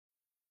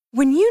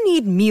When you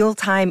need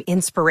mealtime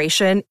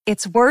inspiration,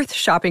 it's worth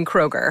shopping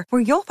Kroger,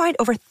 where you'll find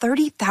over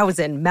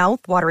 30,000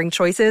 mouth-watering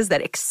choices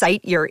that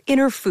excite your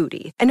inner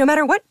foodie. And no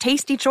matter what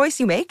tasty choice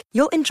you make,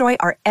 you'll enjoy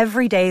our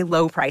everyday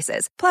low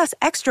prices, plus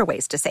extra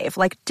ways to save,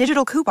 like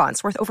digital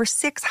coupons worth over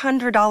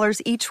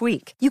 $600 each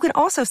week. You can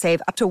also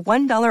save up to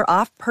 $1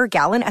 off per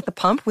gallon at the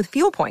pump with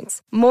fuel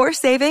points. More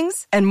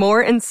savings and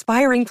more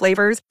inspiring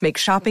flavors make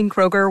shopping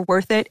Kroger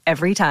worth it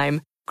every time.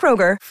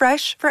 Kroger,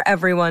 fresh for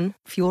everyone.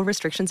 Fuel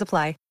restrictions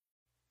apply.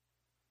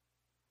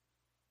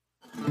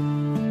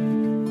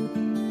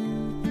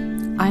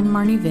 I'm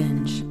Marnie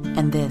Vinge,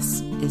 and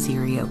this is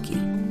Irioki.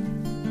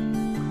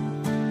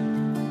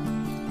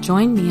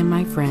 Join me and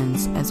my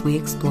friends as we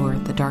explore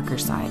the darker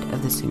side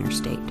of the Sooner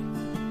State.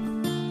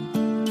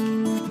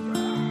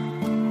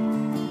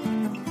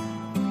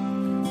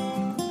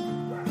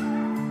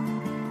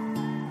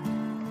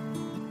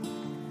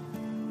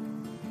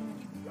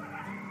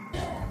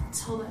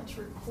 Tell that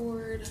to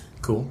record.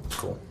 Cool.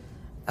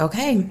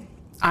 Okay,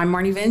 I'm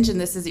Marnie Vinge, and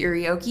this is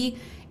Irioki.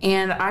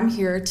 And I'm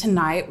here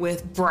tonight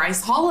with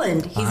Bryce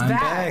Holland. He's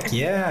back.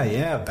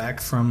 Yeah,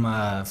 back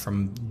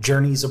from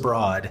journeys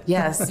abroad.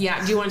 Yes,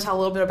 yeah. Do you want to tell a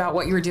little bit about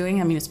what you were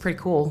doing? I mean, it's pretty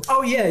cool.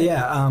 Oh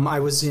yeah. I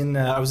was in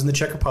the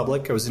Czech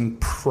Republic. I was in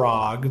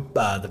Prague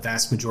the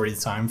vast majority of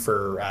the time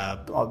for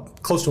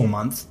close to a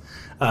month.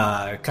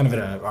 Kind of at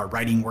a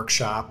writing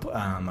workshop, a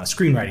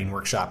screenwriting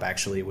workshop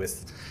actually,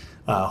 with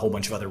a whole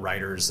bunch of other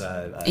writers.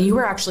 And you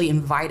were actually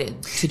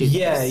invited to do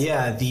this.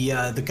 Yeah.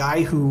 The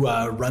guy who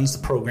runs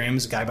the program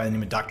is a guy by the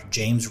name of Dr.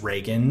 James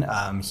Reagan.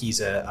 He's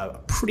a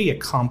pretty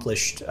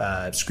accomplished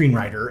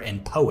screenwriter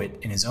and poet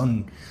in his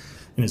own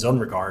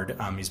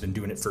regard. He's been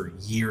doing it for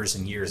years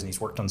and years, and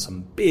he's worked on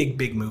some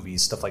big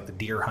movies, stuff like The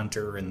Deer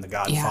Hunter and The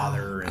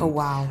Godfather. Yeah. And, oh,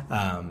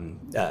 wow.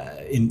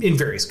 In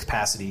various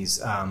capacities.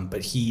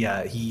 But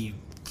he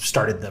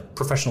started the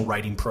professional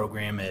writing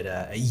program at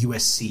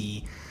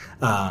USC.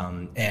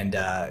 And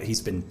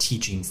he's been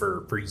teaching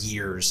for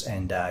years,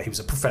 and he was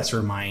a professor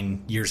of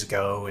mine years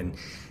ago, and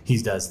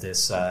he does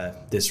this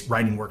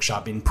writing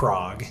workshop in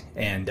Prague,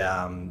 and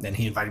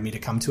he invited me to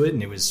come to it,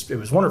 and it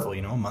was wonderful,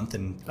 a month,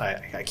 and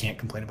I can't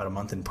complain about a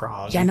month in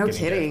Prague. Yeah, no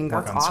kidding.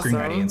 Work That's on awesome.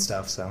 Screenwriting and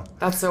stuff. So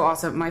that's so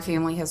awesome. My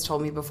family has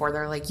told me before,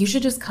 they're like, you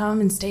should just come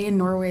and stay in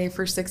Norway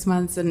for 6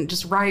 months and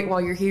just write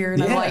while you're here.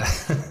 And I'm like,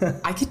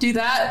 I could do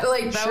that.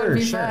 Like, that would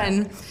be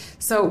fun.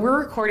 So we're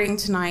recording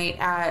tonight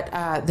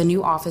at the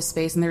new office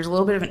space, and there's a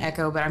little bit of an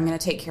echo, but I'm going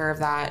to take care of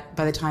that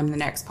by the time the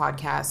next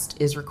podcast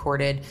is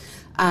recorded.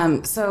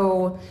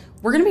 So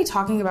we're going to be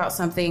talking about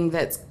something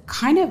that's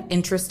kind of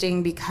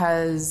interesting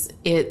because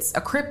it's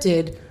a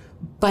cryptid,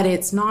 but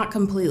it's not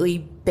completely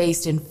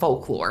based in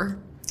folklore.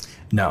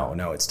 No,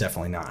 it's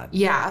definitely not.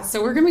 Yeah,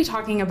 so we're going to be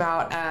talking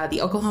about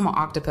the Oklahoma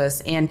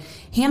octopus, and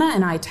Hannah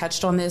and I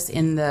touched on this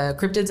in the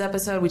cryptids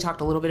episode. We talked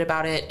a little bit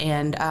about it,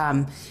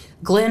 and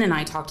Glenn and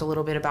I talked a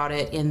little bit about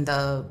it in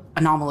the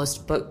Anomalous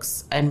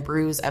Books and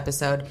Brews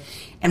episode.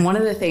 And one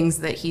of the things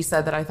that he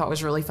said that I thought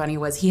was really funny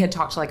was he had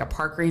talked to like a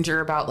park ranger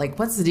about like,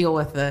 what's the deal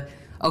with the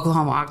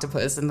Oklahoma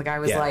octopus? And the guy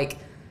was like,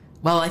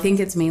 well, I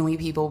think it's mainly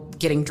people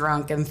getting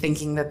drunk and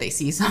thinking that they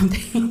see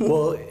something.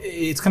 Well,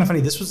 it's kind of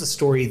funny. This was a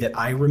story that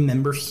I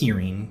remember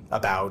hearing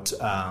about,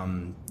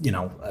 probably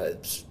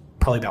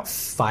about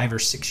 5 or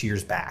 6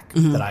 years back,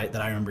 mm-hmm. that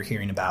I remember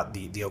hearing about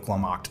the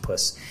Oklahoma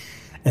octopus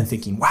and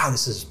thinking, wow,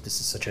 this is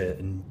such a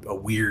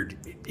weird,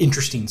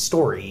 interesting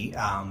story.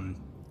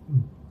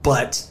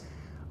 But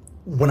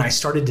when I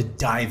started to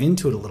dive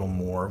into it a little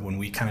more, when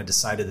we kind of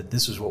decided that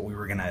this was what we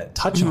were going to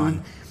touch mm-hmm.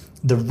 on,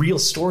 the real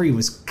story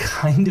was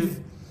kind of,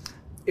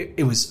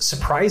 it was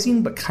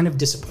surprising, but kind of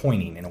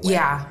disappointing in a way.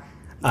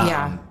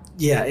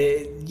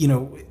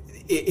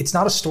 It's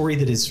not a story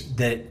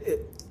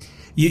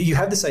you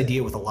have this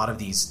idea with a lot of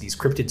these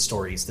cryptid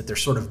stories that they're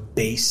sort of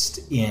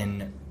based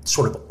in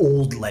sort of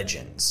old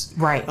legends.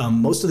 Right.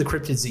 Most of the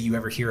cryptids that you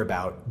ever hear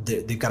about,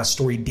 they've got a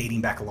story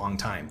dating back a long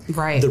time.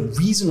 Right. The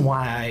reason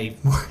why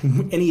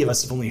any of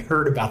us have only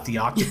heard about the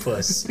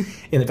octopus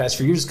in the past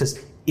few years is because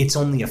it's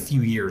only a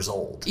few years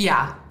old.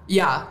 Yeah,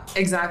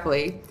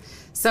 exactly.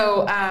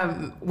 So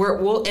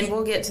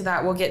we'll get to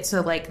that. We'll get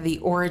to like the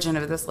origin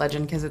of this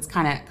legend because it's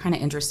kind of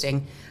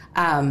interesting.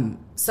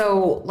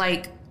 So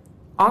like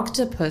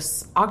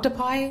octopi.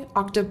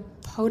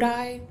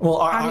 Well,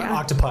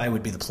 octopi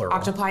would be the plural.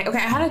 Octopi. Okay,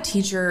 I had a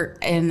teacher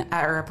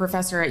or a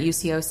professor at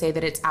UCO say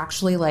that it's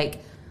actually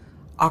like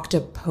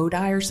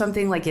octopodi or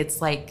something, like it's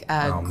like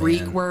a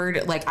Greek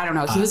word. Like, I don't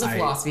know. He was a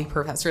philosophy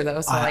professor though.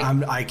 So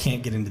I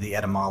can't get into the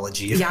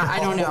etymology. Yeah, I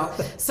don't know.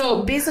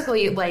 So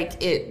basically like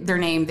their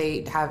name,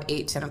 they have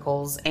 8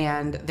 tentacles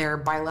and they're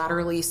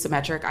bilaterally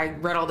symmetric. I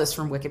read all this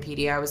from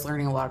Wikipedia. I was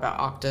learning a lot about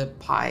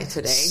octopi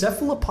today.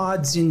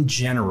 Cephalopods in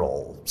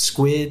general,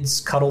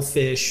 squids,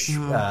 cuttlefish,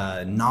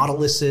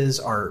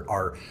 nautiluses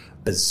are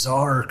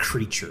bizarre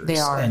creatures. They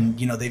are. And,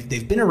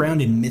 they've been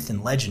around in myth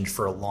and legend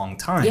for a long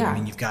time. Yeah. I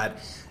mean, you've got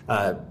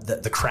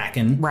the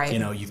Kraken, right?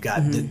 You've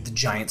got the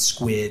giant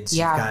squids.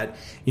 Yeah.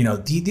 You've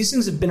got, these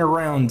things have been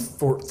around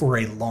for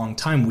a long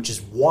time, which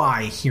is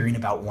why hearing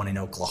about one in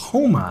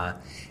Oklahoma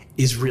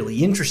is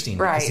really interesting.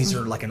 Right. Because these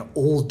are like an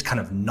old kind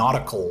of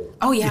nautical.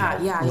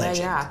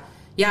 Legend.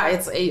 Yeah,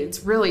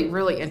 it's really,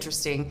 really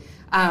interesting.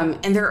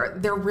 And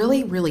they're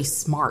really, really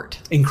smart.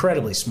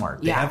 Incredibly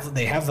smart. Yeah.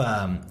 They have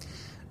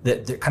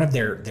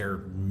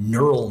their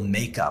neural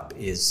makeup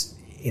is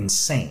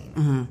insane.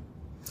 Mm-hmm.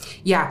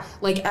 Yeah,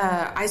 like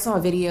I saw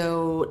a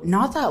video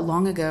not that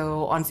long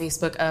ago on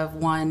Facebook of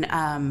one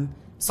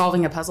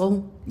solving a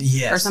puzzle,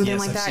 or something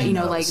like that. You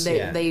know, those.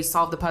 like they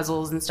solve the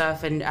puzzles and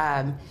stuff, and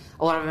a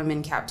lot of them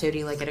in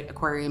captivity, like at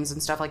aquariums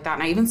and stuff like that.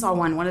 And I even saw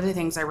one of the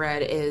things I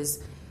read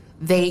is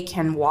they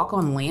can walk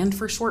on land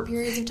for short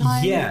periods of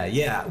time.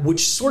 Yeah,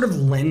 which sort of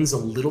lends a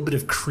little bit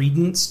of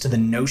credence to the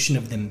notion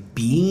of them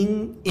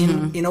being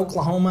in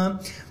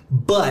Oklahoma.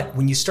 But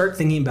when you start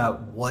thinking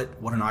about what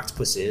an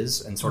octopus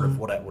is and sort of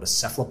what a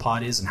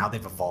cephalopod is and how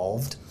they've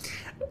evolved,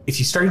 if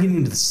you start getting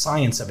into the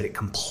science of it, it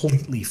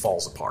completely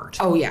falls apart.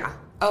 Oh,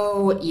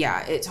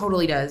 yeah, it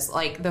totally does.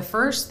 Like the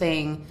first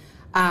thing,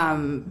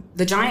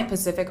 the giant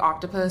Pacific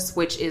octopus,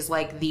 which is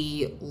like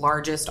the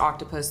largest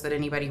octopus that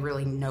anybody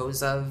really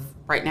knows of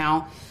right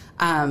now.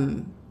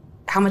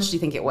 How much do you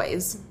think it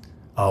weighs?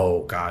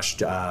 Oh, gosh.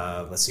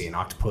 Let's see, an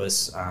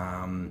octopus.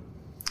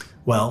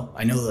 Well,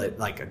 I know that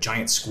like a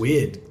giant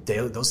squid,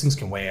 those things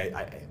can weigh.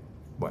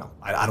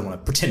 I don't want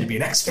to pretend to be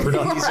an expert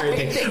on these or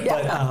anything,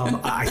 but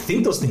I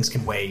think those things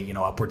can weigh,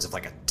 upwards of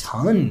like a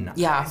ton.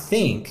 Yeah, I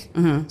think.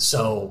 Mm-hmm.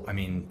 So, I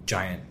mean,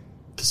 giant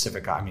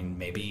Pacific. I mean,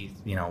 maybe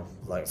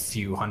like a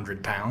few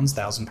 100 pounds,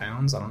 1,000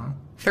 pounds. I don't know.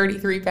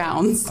 33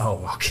 pounds.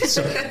 Oh, okay.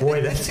 So,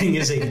 boy, that thing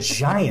is a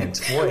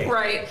giant. Boy.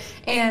 Right.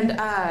 And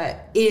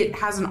it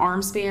has an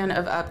arm span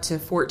of up to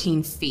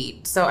 14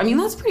 feet. So, I mean,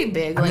 that's pretty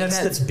big. I mean,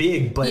 that's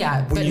big, but,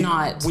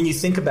 not. When you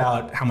think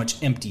about how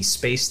much empty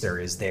space there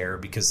is there,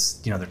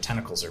 because, their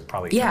tentacles are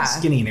probably kind of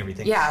skinny and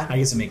everything. Yeah. I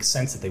guess it makes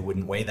sense that they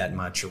wouldn't weigh that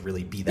much or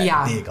really be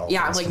that big.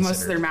 Yeah, like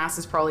most of their mass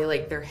is probably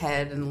like their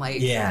head and like.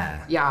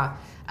 Yeah.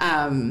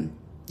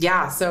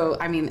 Yeah. So,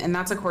 I mean, and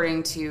that's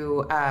according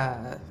to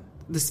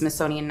the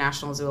Smithsonian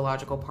National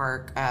Zoological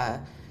Park,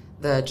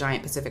 the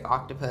giant Pacific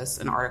octopus,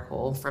 an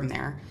article from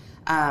there.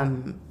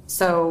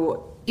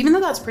 So even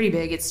though that's pretty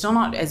big, it's still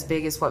not as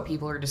big as what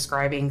people are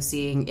describing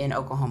seeing in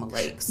Oklahoma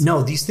lakes.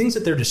 No, these things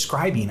that they're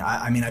describing,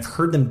 I mean, I've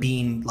heard them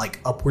being like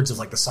upwards of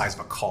like the size of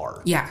a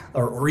car. Yeah.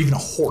 Or even a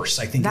horse.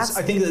 I think that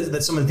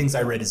some of the things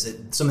I read is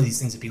that some of these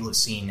things that people have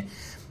seen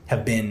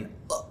have been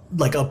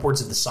like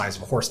upwards of the size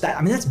of a horse.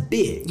 That's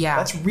big. Yeah.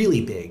 That's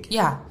really big.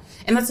 Yeah.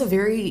 And that's a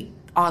very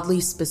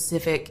oddly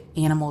specific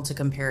animal to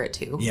compare it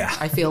to. Yeah.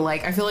 I feel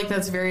like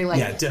that's very like.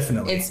 Yeah,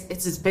 definitely.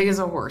 It's as big as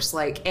a horse.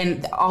 Like,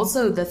 and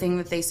also the thing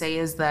that they say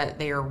is that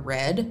they are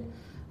red.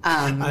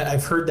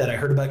 I've heard that. I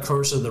heard about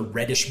sort of the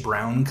reddish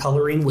brown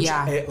coloring, which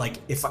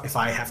if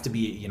I have to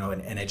be,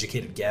 an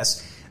educated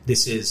guess,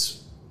 this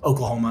is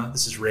Oklahoma.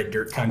 This is red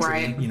dirt country,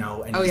 right. And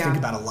you think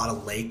about a lot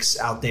of lakes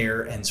out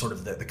there and sort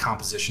of the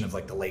composition of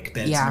like the lake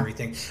beds and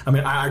everything. I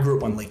mean, I grew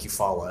up on Lake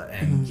Eufaula,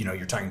 and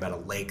you're talking about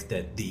a lake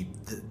that the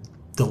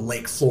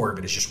lake floor of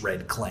it is just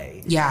red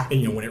clay. Yeah.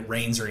 And when it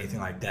rains or anything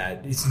like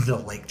that,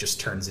 the lake just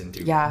turns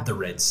into the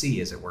Red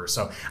Sea, as it were.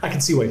 So I can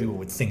see why people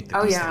would think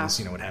that these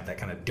things, would have that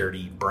kind of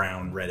dirty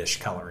brown reddish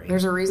coloring.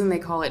 There's a reason they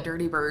call it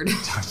Dirty Bird.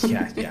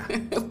 Yeah.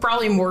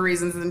 Probably more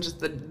reasons than just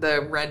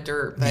the red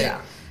dirt. But,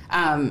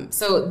 yeah.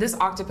 So this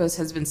octopus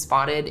has been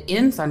spotted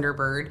in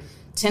Thunderbird,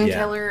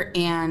 Tenkiller,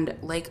 and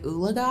Lake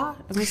Oologah.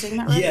 Am I saying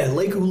that right? Yeah,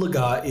 Lake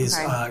Oologah is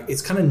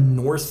it's kind of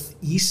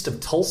northeast of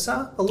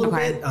Tulsa a little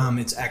bit.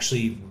 It's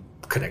actually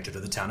connected to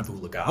the town of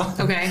Oologah.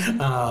 Okay.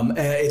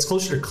 It's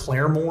closer to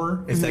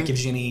Claremore, if that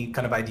gives you any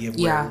kind of idea of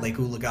where Lake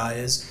Oologah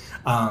is.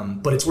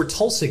 But it's where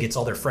Tulsa gets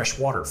all their fresh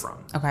water from.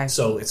 Okay.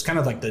 So it's kind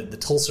of like the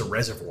Tulsa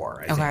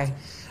Reservoir, I think.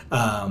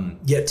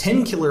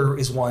 Tenkiller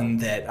is one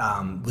that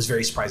was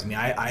very surprising to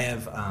me. I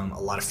have a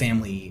lot of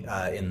family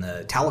in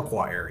the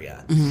Tahlequah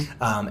area.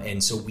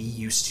 And so we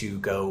used to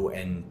go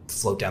and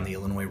float down the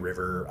Illinois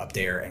River up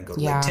there and go to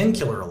Lake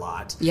Tenkiller a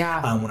lot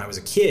when I was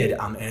a kid.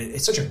 And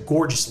it's such a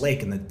gorgeous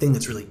lake. And the thing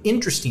that's really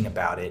interesting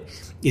about it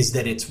is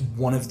that it's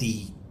one of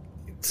the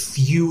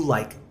few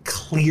like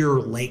clear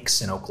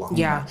lakes in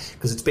Oklahoma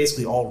because it's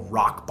basically all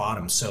rock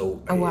bottom.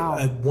 So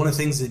one of the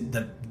things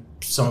that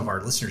some of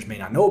our listeners may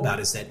not know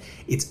about is that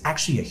it's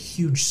actually a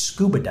huge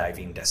scuba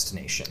diving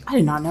destination. I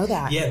did not know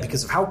that. Yeah,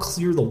 because of how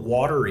clear the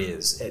water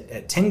is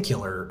at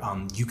Tenkiller,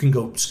 you can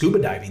go scuba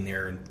diving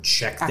there and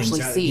check things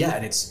out. Yeah,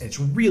 and it's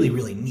really,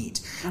 really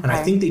neat. Okay. And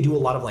I think they do a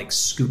lot of like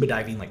scuba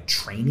diving like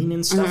training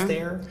and stuff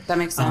there. That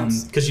makes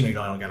sense. Because you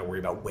don't got to worry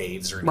about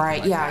waves or anything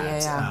like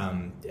that. Yeah.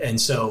 And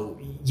so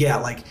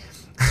like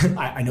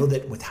I know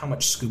that with how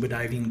much scuba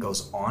diving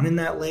goes on in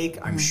that lake,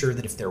 I'm sure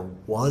that if there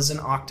was an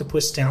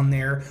octopus down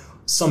there,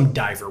 some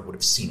diver would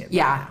have seen it.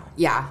 Yeah.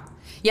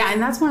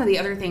 And that's one of the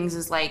other things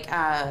is like,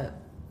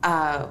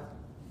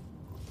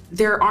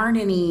 there aren't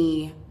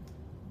any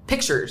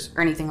pictures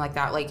or anything like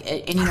that. Like,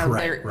 and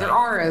there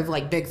are of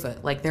like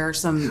Bigfoot. Like there are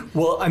some.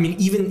 Well, I mean,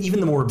 even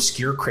the more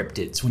obscure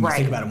cryptids, when you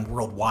think about them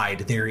worldwide,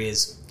 there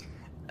is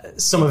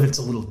some of it's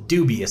a little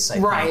dubious, I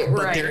think.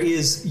 But right. there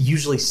is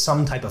usually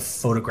some type of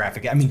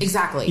photographic. I mean,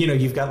 exactly. You know,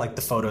 you've got like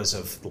the photos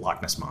of the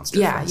Loch Ness Monster.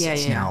 Yeah.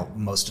 Now,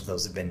 most of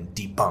those have been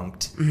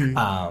debunked.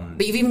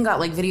 But you've even got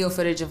like video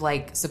footage of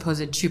like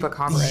supposed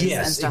chupacabras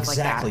and stuff like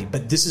that. Exactly.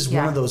 But this is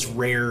one of those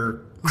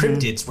rare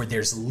cryptids where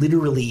there's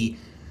literally.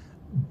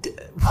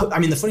 I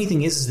mean, the funny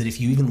thing is that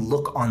if you even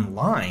look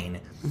online,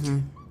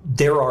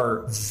 there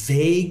are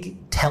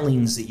vague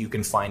tellings that you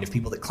can find of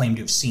people that claim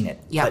to have seen it.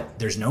 But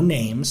there's no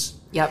names.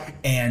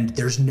 And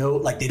there's no,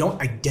 like, they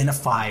don't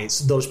identify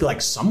those people.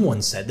 Like,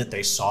 someone said that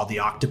they saw the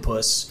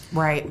octopus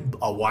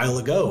a while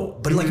ago,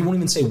 but like, it won't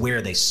even say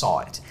where they saw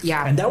it.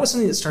 And that was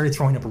something that started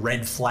throwing up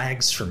red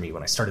flags for me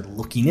when I started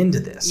looking into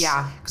this.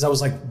 Because I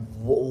was like,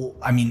 well,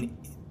 I mean,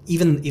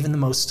 even the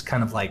most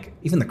kind of like,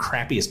 even the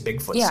crappiest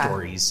Bigfoot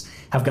stories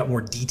have got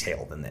more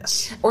detail than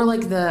this. Or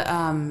like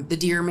the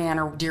deer man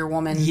or deer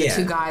woman, the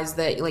two guys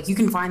that like you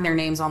can find their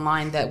names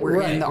online that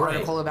were in the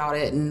article about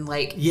it and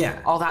like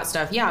all that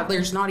stuff.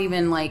 There's not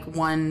even like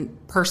one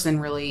person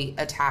really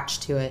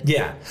attached to it.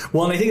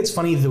 Well, and I think it's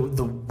funny the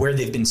where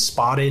they've been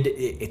spotted.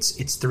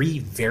 It's three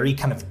very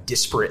kind of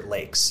disparate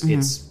lakes.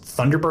 It's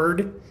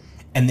Thunderbird,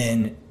 and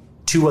then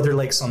 2 other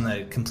lakes on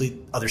the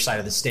complete other side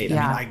of the state.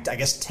 I mean, I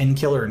guess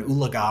Tenkiller and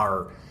Ulaga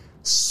are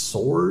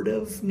sort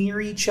of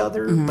near each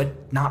other,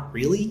 but not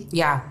really.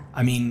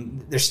 I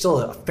mean, there's still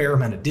a fair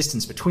amount of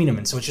distance between them,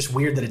 and so it's just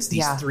weird that it's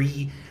these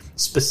 3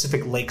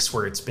 specific lakes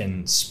where it's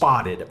been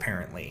spotted,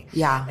 apparently.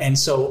 And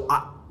so,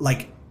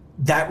 like,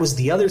 that was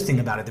the other thing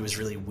about it that was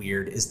really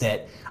weird, is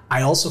that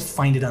I also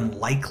find it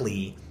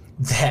unlikely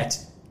that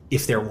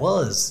if there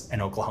was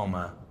an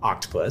Oklahoma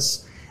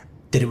octopus,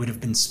 that it would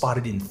have been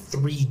spotted in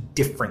 3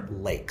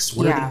 different lakes.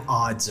 What are the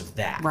odds of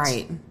that?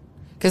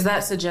 Because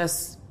that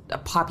suggests a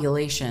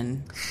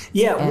population.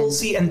 Well,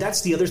 see, and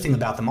that's the other thing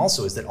about them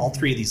also, is that all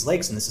 3 of these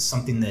lakes, and this is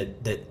something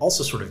that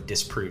also sort of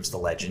disproves the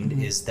legend,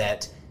 is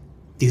that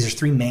these are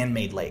 3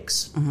 man-made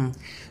lakes.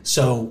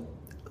 So,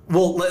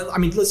 well, I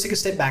mean, let's take a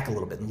step back a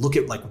little bit and look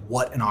at like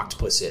what an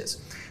octopus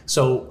is.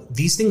 So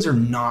these things are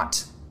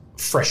not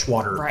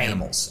freshwater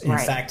animals. In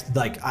fact,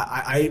 like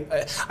I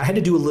had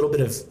to do a little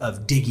bit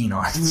of digging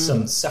on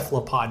some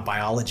cephalopod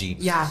biology.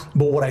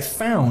 But what I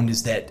found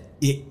is that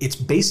it's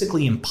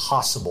basically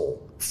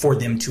impossible for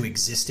them to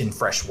exist in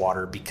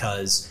freshwater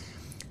because,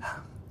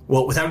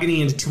 well, without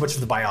getting into too much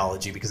of the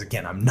biology, because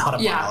again, I'm not a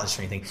biologist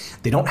or anything,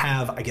 they don't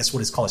have, I guess,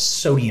 what is called a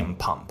sodium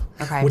pump,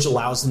 which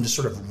allows them to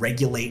sort of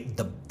regulate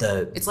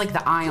the It's like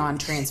the ion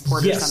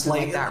transport or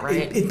something like that, right?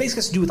 It basically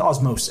has to do with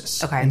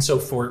osmosis. And so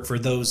for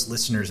those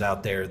listeners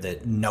out there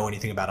that know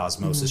anything about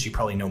osmosis, you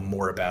probably know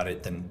more about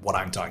it than what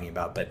I'm talking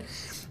about, but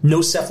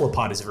no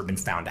cephalopod has ever been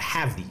found to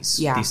have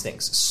these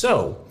things.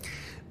 So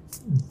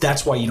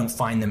that's why you don't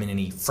find them in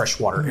any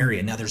freshwater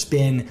area. Now, there's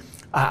been...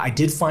 I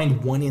did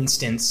find one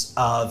instance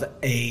of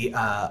a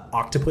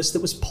octopus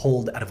that was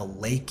pulled out of a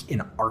lake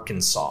in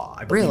Arkansas.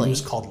 I believe it was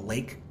called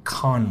Lake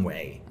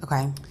Conway.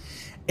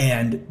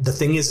 And the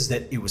thing is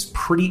that it was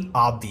pretty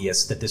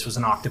obvious that this was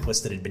an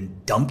octopus that had been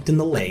dumped in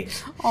the lake.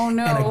 And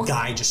a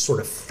guy just sort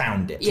of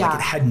found it. Like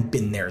it hadn't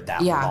been there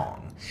that long.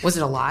 Was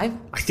it alive?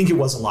 I think it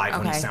was alive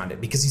when he found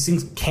it, because these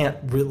things can't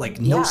really, like,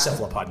 no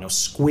cephalopod, no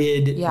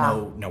squid,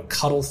 no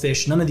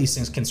cuttlefish, none of these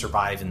things can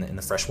survive in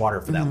the fresh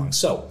water for that long.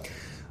 So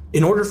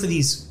in order for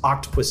these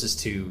octopuses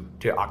to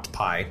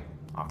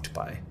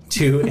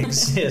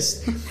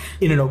exist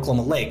in an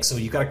Oklahoma lake, so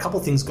you've got a couple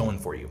things going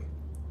for you.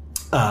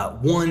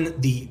 One,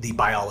 the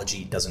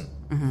biology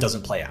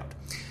doesn't play out.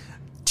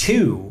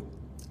 2,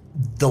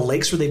 the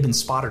lakes where they've been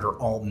spotted are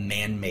all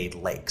man-made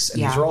lakes,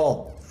 and these are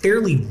all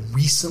fairly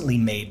recently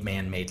made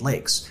man-made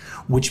lakes,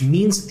 which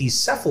means that these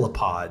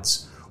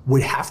cephalopods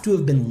would have to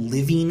have been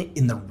living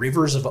in the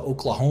rivers of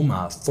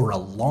Oklahoma for a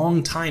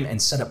long time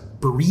and set up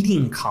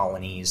breeding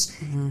colonies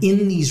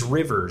in these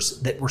rivers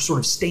that were sort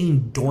of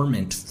staying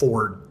dormant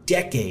for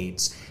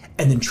decades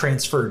and then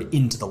transferred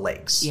into the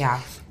lakes.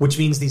 Which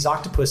means these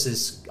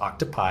octopi,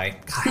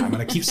 God, I'm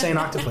going to keep saying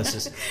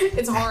octopuses.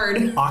 It's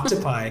hard.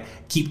 Octopi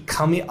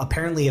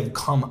apparently have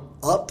come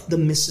up the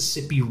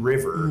Mississippi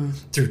River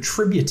through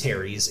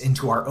tributaries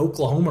into our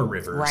Oklahoma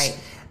rivers.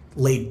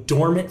 Lay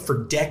dormant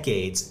for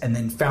decades and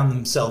then found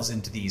themselves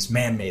into these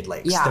man-made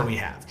lakes that we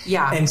have.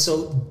 And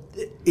so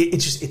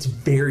it's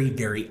very,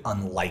 very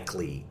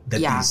unlikely that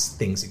these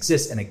things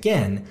exist. And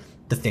again,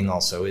 the thing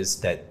also is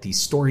that these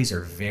stories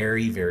are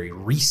very, very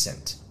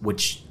recent,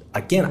 which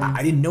again,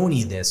 I didn't know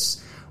any of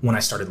this when I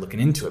started looking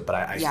into it, but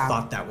I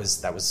thought that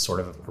was sort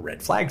of a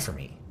red flag for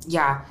me.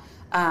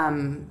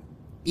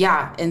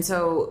 And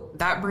so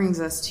that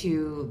brings us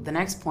to the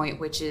next point,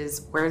 which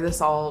is where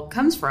this all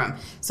comes from.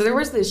 So there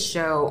was this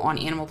show on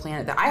Animal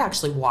Planet that I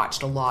actually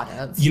watched a lot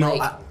of. You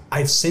know,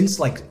 I've since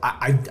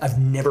I've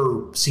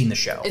never seen the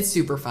show. It's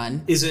super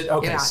fun. Is it?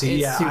 Okay.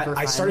 Super fun.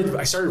 I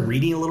started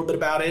reading a little bit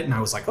about it, and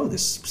I was like, oh,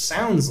 this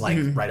sounds like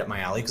right up my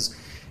alley, because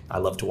I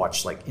love to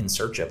watch like In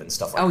Search of and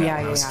stuff like that.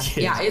 When I was a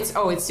kid. Yeah.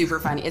 It's super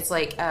fun. It's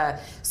like,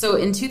 so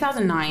in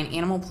 2009,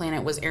 Animal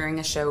Planet was airing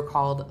a show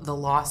called The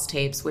Lost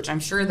Tapes, which I'm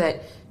sure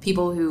that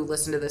people who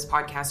listen to this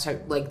podcast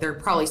have, like, there are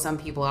probably some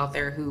people out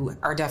there who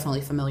are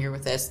definitely familiar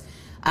with this.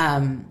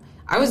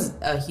 I was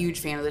a huge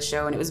fan of the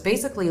show, and it was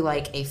basically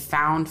like a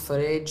found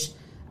footage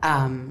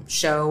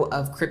show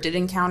of cryptid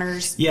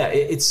encounters. Yeah,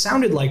 it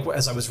sounded like,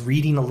 as I was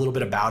reading a little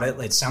bit about it,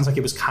 it sounds like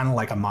it was kind of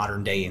like a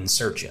modern day In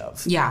Search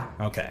of. Yeah.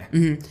 Okay.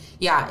 Mm-hmm.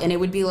 Yeah, and it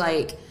would be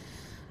like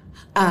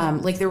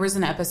there was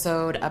an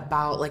episode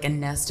about like a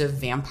nest of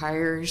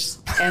vampires,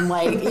 and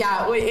like,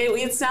 yeah,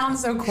 it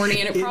sounds so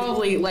corny, and it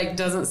probably like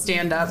doesn't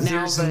stand up now.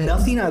 There's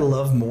nothing I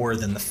love more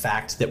than the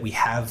fact that we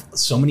have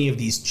so many of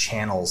these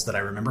channels that I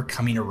remember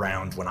coming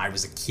around when I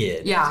was a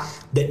kid. Yeah.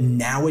 That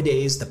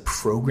nowadays the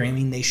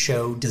programming they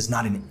show does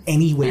not in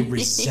any way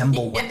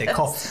resemble what they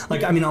call.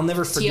 Like, I mean, I'll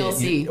never forget.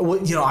 TLC.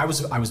 I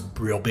was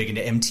real big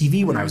into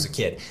MTV when I was a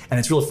kid, and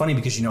it's really funny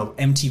because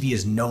MTV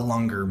is no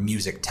longer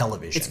music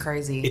television. It's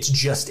crazy. It's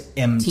just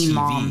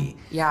MTV.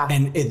 Yeah.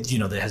 And it,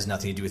 that has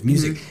nothing to do with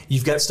music. Mm-hmm.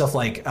 You've got stuff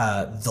like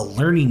the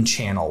Learning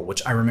Channel,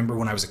 which I remember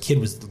when I was a kid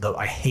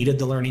I hated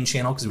the Learning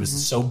Channel because it was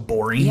so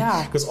boring.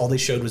 Yeah. Because all they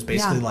showed was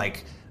basically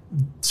like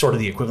sort of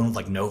the equivalent of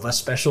like Nova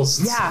specials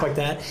and stuff like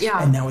that.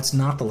 Yeah. And now it's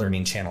not the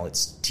Learning Channel,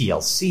 it's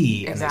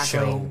TLC. Exactly. And they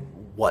show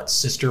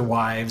Sister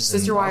Wives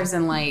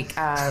and like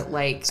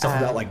stuff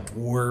about like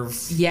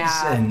dwarves.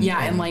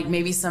 And like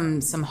maybe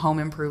some home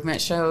improvement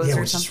shows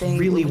or something. Is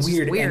really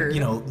weird.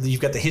 And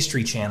you've got the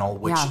History Channel,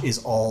 which is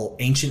all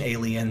ancient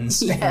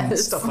aliens and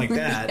stuff like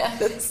that.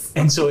 Yes.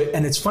 And so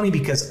it's funny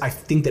because I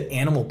think that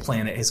Animal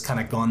Planet has kind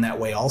of gone that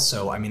way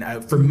also. I mean,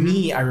 for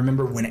me, I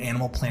remember when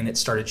Animal Planet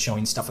started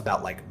showing stuff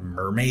about like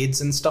mermaids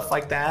and stuff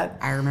like that.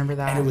 I remember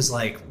that. And it was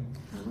like,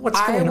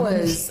 I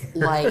was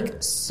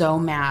like so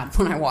mad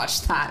when I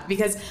watched that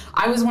because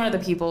I was one of the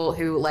people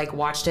who like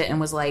watched it and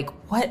was like,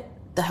 what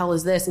the hell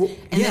is this? And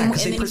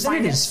because they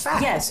presented it as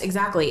fact. Yes,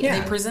 exactly.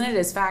 Yeah. They presented it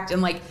as fact.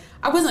 And like,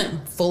 I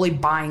wasn't fully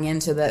buying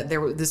into that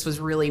this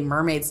was really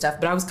mermaid stuff,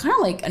 but I was kind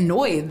of like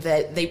annoyed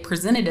that they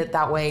presented it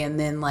that way. And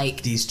then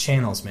like these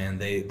channels, man,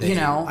 they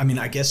I mean,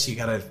 I guess you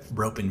got to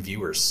rope in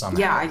viewers somehow.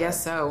 Yeah, I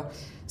guess so.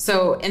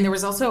 So, and there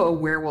was also a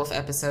werewolf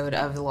episode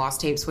of The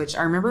Lost Tapes, which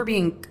I remember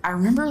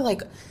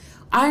like,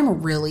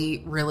 I'm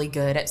really, really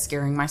good at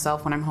scaring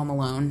myself when I'm home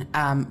alone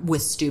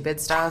with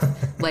stupid stuff.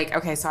 Like,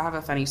 okay, so I have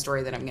a funny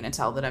story that I'm going to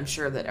tell that I'm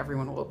sure that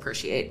everyone will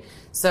appreciate.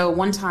 So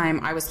one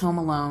time I was home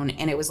alone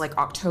and it was like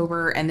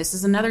October, and this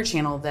is another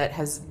channel that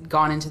has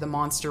gone into the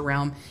monster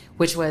realm,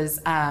 which was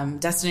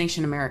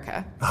Destination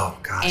America. Oh,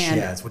 gosh,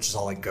 yes, which is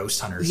all like ghost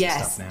hunters and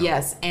stuff now.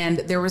 Yes, and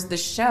there was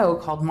this show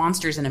called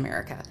Monsters in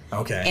America.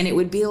 Okay. And it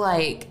would be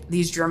like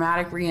these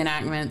dramatic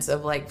reenactments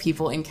of like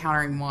people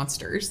encountering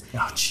monsters.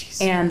 Oh,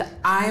 jeez. And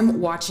I'm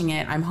watching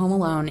it, I'm home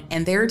alone,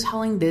 and they're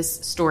telling this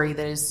story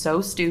that is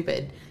so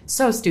stupid.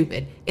 So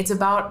stupid. It's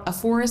about a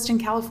forest in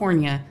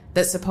California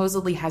that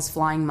supposedly has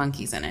flying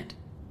monkeys in it.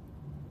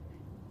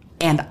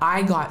 And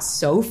I got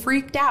so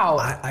freaked out.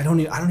 I don't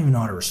even know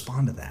how to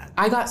respond to that.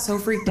 I got so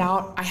freaked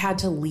out, I had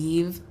to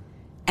leave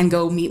and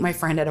go meet my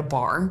friend at a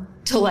bar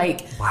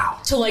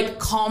to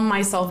calm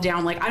myself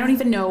down. Like, I don't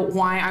even know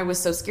why I was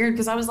so scared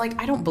because I was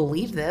like, I don't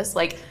believe this.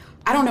 Like,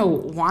 I don't know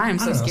why I'm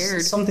so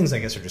scared. Some things I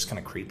guess are just kind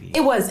of creepy.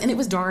 It was, and it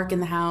was dark in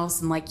the house,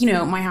 and like,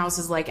 my house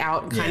is like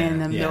out kind of in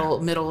the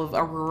middle of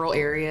a rural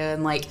area,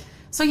 and like,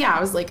 so yeah,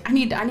 I was like, I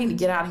need to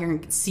get out here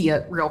and see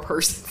a real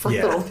person for a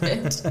little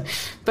bit.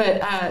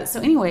 But so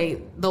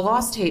anyway, The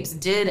Lost Tapes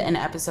did an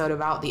episode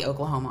about the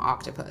Oklahoma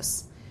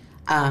octopus.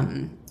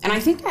 And I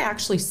think I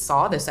actually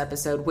saw this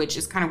episode, which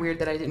is kind of weird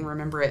that I didn't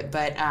remember it,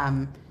 but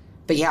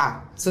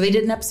yeah, so they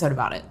did an episode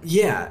about it.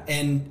 Yeah,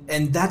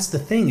 and that's the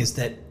thing is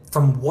that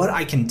from what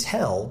I can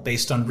tell,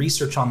 based on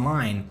research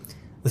online,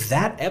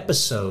 that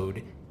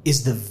episode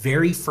is the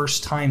very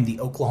first time the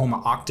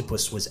Oklahoma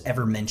octopus was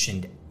ever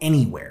mentioned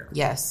anywhere.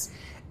 Yes.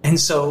 And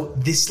so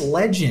this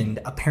legend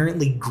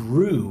apparently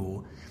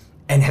grew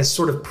and has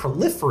sort of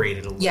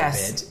proliferated a little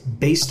bit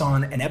based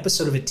on an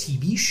episode of a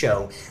TV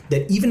show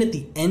that even at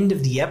the end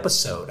of the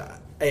episode,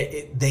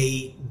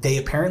 they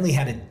apparently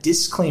had a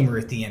disclaimer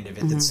at the end of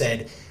it that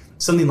said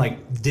something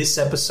like, this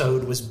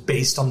episode was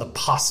based on the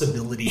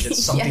possibility that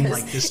something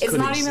like this could exist. It's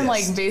not even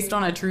like based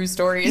on a true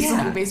story. It's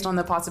not based on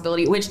the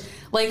possibility, which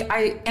like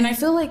I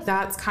feel like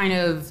that's kind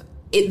of,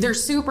 they're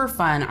super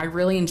fun. I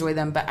really enjoy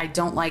them, but I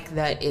don't like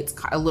that it's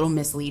a little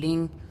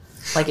misleading.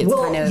 Like it's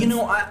kind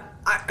of...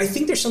 I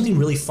think there's something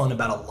really fun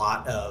about a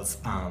lot of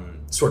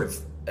sort of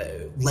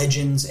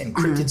legends and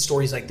cryptid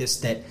stories like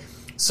this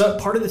so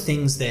part of the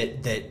things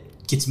that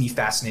gets me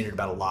fascinated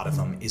about a lot of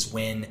them is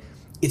when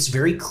it's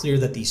very clear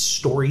that these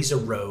stories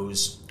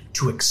arose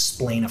to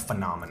explain a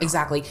phenomenon.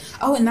 Exactly.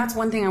 Oh, and that's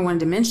one thing I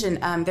wanted to mention.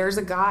 There's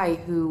a guy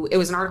who, it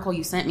was an article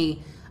you sent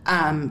me,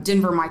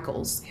 Denver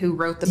Michaels, who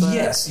wrote the book.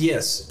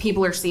 Yes.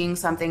 People Are Seeing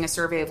Something, a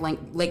survey of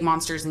lake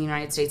monsters in the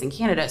United States and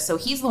Canada. So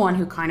he's the one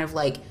who kind of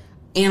like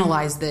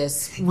analyze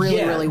this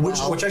really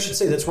well. Which I should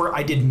say, that's where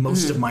I did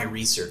most of my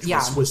research,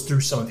 was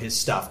through some of his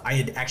stuff. I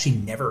had actually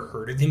never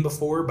heard of him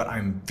before, but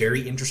I'm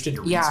very interested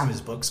to read some of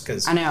his books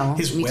because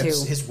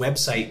his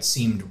website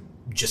seemed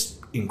just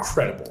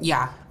incredible.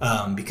 Yeah.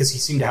 Because he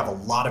seemed to have a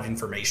lot of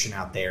information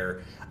out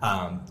there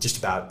just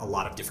about a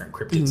lot of different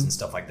cryptids and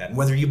stuff like that. And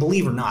whether you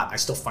believe or not, I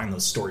still find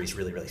those stories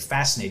really, really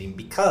fascinating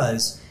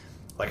because,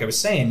 like I was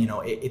saying,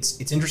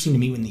 it's interesting to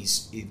me when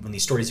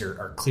these stories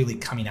are clearly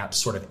coming out to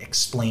sort of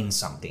explain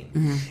something.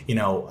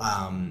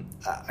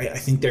 I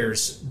think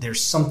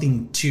there's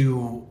something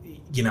to,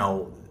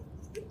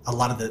 a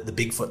lot of the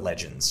Bigfoot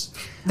legends.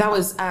 That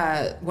was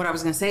what I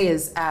was going to say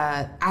is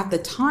at the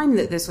time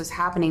that this was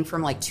happening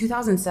from like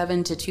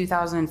 2007 to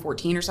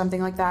 2014 or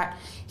something like that,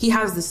 he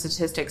has the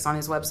statistics on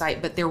his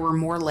website, but there were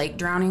more lake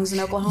drownings in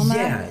Oklahoma.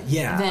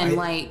 Than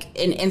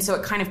and so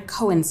it kind of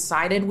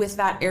coincided with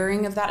that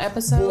airing of that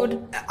episode.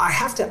 Well, I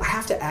have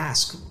to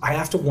ask, I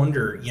have to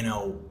wonder,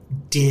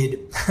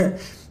 did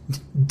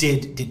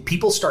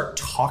people start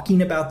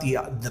talking about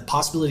the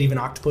possibility of an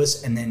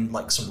octopus and then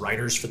like some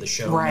writers for the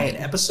show made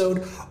an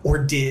episode,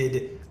 or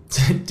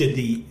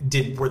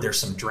were there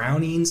some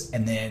drownings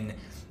and then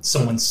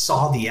someone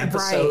saw the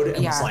episode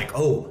and was like,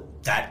 oh,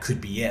 that could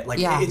be it. Like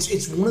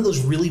it's one of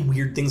those really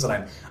weird things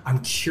that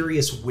I'm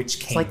curious which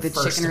came like the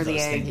first, chicken or the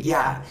egg.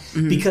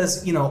 Things.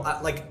 Because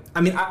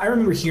I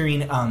remember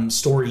hearing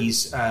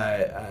stories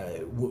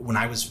when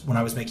I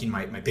was making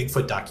my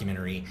Bigfoot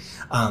documentary,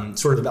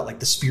 sort of about like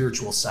the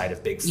spiritual side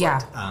of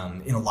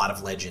Bigfoot, in a lot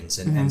of legends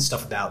and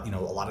stuff about a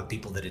lot of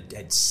people that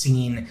had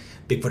seen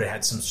Bigfoot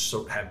had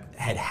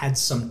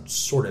some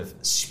sort of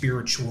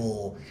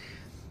spiritual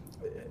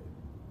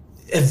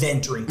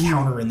event or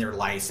encounter in their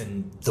life,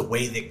 and the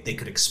way they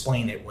could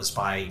explain it was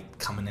by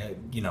coming to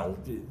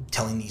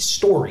telling these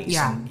stories.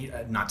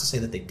 And not to say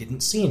that they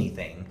didn't see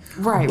anything,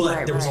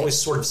 but there was always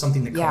sort of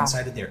something that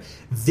coincided there.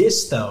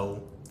 This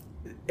though,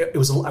 I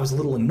was a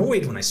little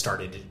annoyed when I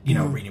started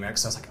reading it,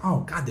 because I was like, oh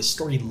god, this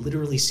story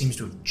literally seems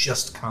to have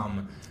just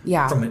come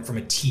from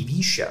a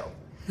TV show.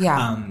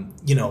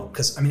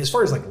 Because as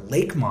far as like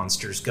lake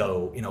monsters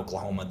go in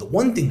Oklahoma, the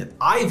one thing that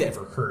I've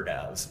ever heard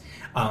of,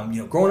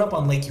 growing up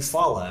on Lake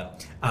Eufaula,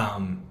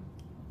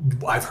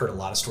 I've heard a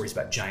lot of stories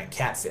about giant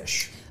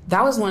catfish.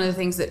 That was one of the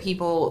things that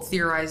people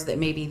theorized that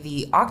maybe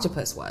the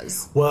octopus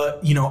was. Well,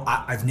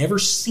 I've never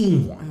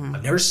seen one.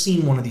 I've never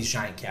seen one of these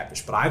giant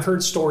catfish, but I've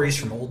heard stories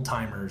from old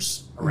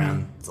timers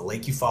around the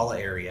Lake Eufaula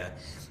area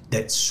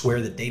that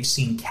swear that they've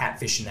seen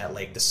catfish in that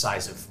lake the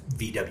size of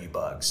VW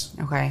bugs.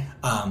 Okay.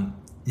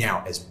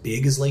 Now, as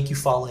big as Lake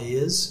Eufaula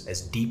is,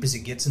 as deep as it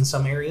gets in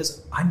some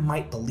areas, I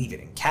might believe it.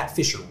 And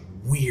catfish are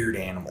weird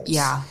animals.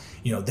 Yeah.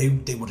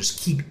 They will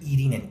just keep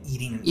eating and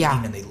eating and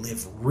eating, and they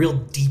live real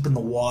deep in the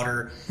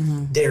water.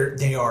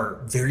 They are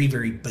very,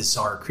 very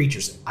bizarre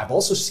creatures. I've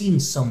also seen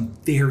some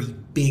very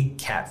big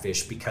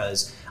catfish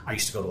because I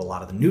used to go to a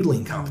lot of the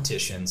noodling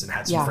competitions and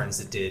had some friends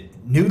that did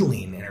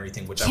noodling and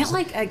everything. Which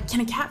can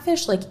a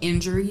catfish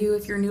injure you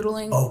if you're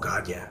noodling? Oh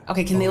god, yeah.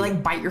 Okay, can they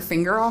bite your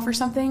finger off or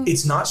something?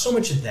 It's not so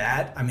much of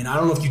that. I mean, I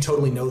don't know if you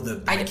totally know the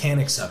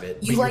mechanics of it.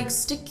 You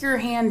stick your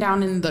hand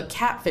down in the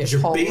catfish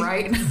hole,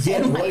 right? Yeah,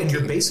 and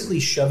you're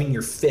basically shoving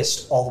your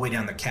fist all the way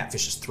down the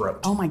catfish's throat.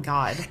 Oh my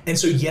god! And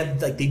so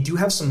they do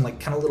have some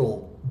kind of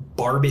little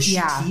barbish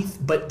teeth,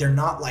 but they're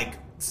not like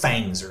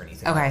fangs or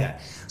anything like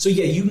that. So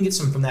you can get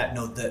some from that.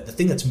 No, the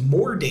thing that's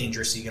more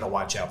dangerous that you got to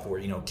watch out for,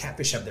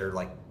 catfish have their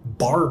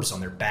barbs on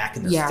their back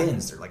and their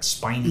fins. They're like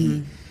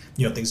spiny,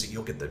 things that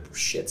you'll get the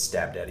shit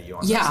stabbed out of you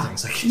on those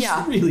things.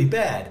 It's really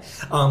bad.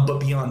 But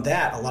beyond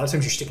that, a lot of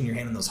times you're sticking your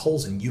hand in those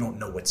holes and you don't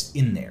know what's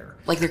in there.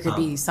 There could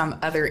be some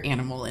other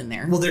animal in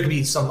there. Well, there could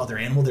be some other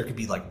animal. There could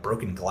be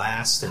broken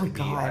glass. There could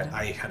be.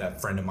 I had a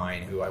friend of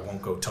mine who, I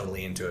won't go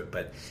totally into it,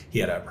 but he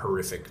had a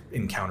horrific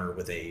encounter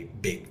with a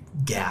big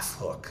gaff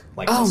hook.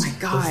 Those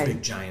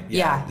big giant.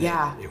 He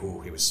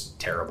was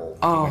terrible.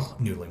 He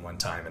went noodling one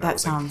time, and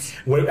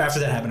after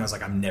that happened, I was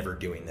like, I'm never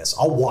doing this.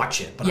 I'll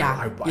watch it, but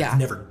I've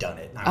never done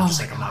it. I'm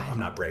just I'm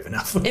not brave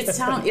enough. It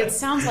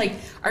sounds like,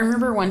 I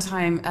remember one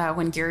time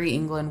when Gary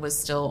England was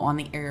still on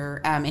the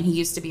air, and he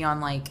used to be on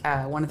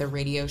one of the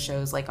radio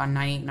shows on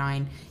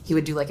 989. He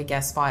would do a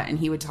guest spot, and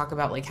he would talk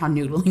about how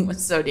noodling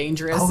was so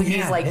dangerous.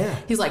 He's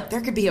like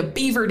there could be a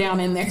beaver down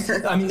in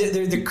there. I mean,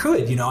 there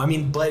could,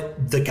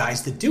 but the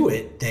guys that do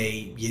it,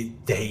 they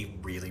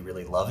really,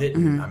 really love it.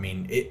 I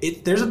mean,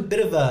 there's a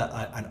bit of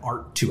an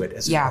art to it,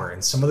 as it were.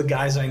 And some of the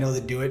guys I know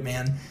that do it,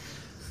 man,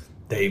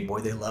 they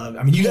love.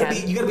 I mean, you gotta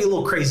be a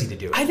little crazy to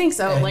do it. I think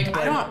so.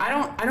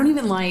 I don't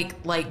even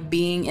like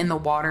being in the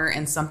water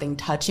and something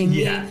touching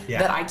me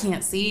that I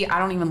can't see. I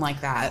don't even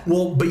like that.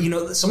 Well, but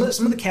some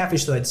of the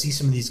catfish that I'd see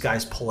some of these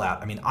guys pull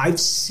out. I mean, I've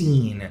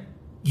seen.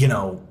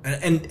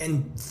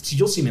 And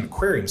you'll see them in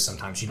aquariums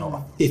sometimes. A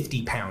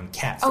 50-pound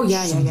catfish. Oh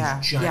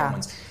yeah, giant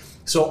ones.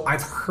 So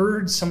I've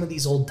heard some of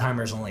these old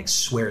timers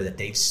swear that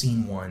they've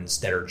seen ones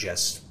that are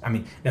just. I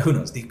mean, now who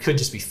knows? They could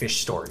just be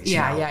fish stories.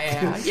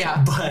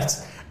 Yeah.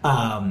 But.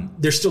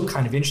 They're still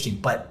kind of interesting,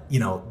 but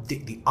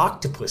the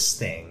octopus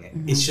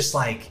thing, it's just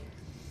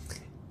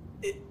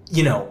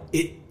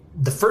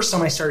the first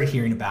time I started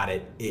hearing about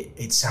it,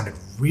 it sounded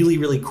really,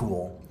 really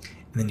cool.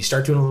 And then you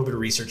start doing a little bit of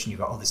research and you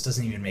go, oh, this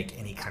doesn't even make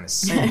any kind of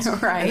sense.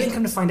 Right. And then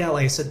come to find out,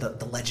 like I said,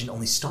 the legend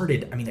only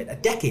started, a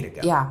decade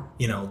ago. Yeah.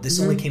 This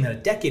only came out a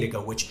decade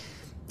ago, which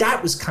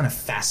that was kind of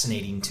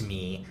fascinating to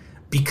me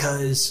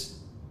because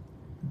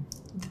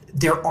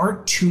there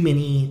aren't too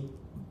many.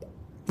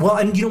 Well,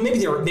 and maybe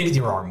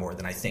there are more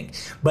than I think,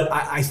 but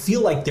I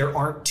feel like there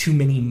aren't too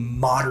many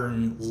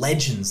modern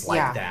legends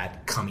like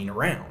that coming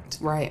around.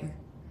 Right.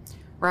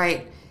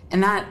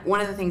 And that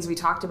one of the things we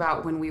talked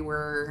about when we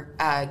were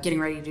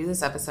getting ready to do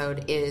this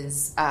episode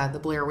is the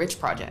Blair Witch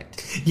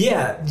Project.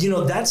 Yeah,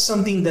 that's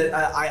something that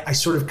I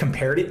sort of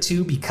compared it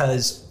to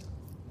because,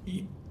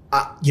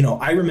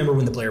 I remember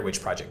when the Blair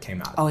Witch Project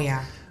came out. Oh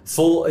yeah.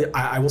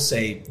 I will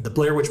say the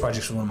Blair Witch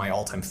Project is one of my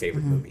all-time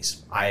favorite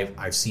movies.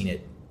 I've seen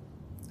it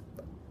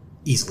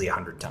easily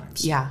 100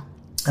 times. Yeah.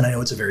 And I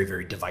know it's a very,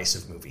 very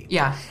divisive movie.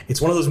 Yeah.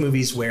 It's one of those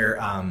movies where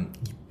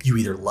you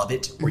either love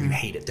it or you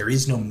hate it. There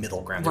is no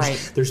middle ground.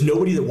 There's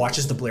nobody that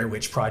watches the Blair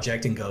Witch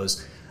Project and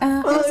goes,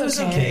 it was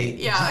okay.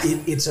 Yeah.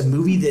 It's a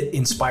movie that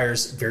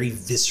inspires very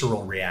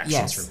visceral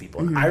reactions from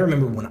people. And I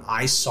remember when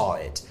I saw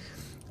it,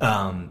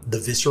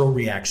 the visceral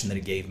reaction that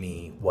it gave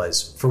me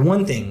was, for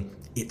one thing,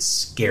 it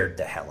scared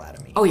the hell out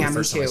of me. Oh, yeah, the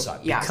first me too. time I saw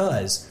it,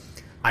 because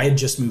I had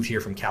just moved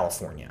here from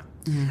California.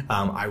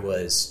 I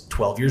was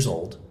 12 years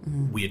old.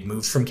 We had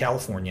moved from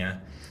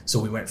California. So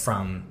we went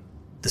from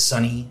the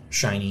sunny,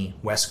 shiny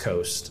West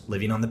Coast,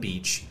 living on the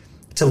beach,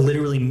 to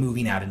literally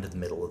moving out into the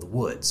middle of the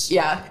woods.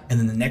 Yeah. And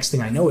then the next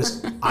thing I know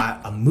is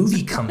a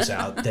movie comes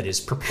out that is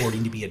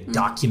purporting to be a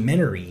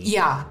documentary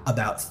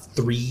about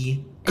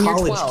 3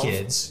 college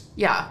kids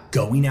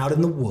going out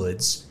in the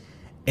woods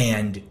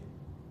and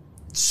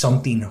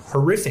something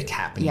horrific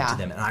happening to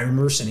them. And I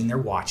remember sitting there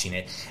watching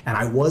it, and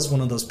I was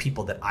one of those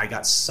people that I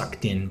got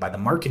sucked in by the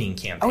marketing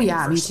campaign. Oh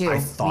yeah, first. me too. I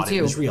thought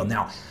it was real.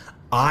 Now,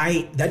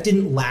 that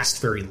didn't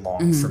last very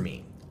long for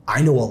me.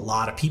 I know a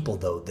lot of people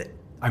though that,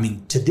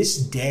 to this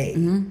day,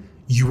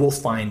 you will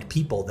find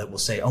people that will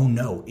say, "Oh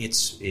no,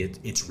 it's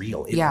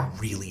real.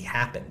 It really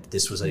happened.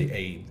 This was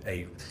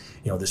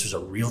this was a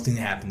real thing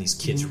that happened. These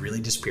kids really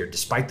disappeared."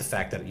 Despite the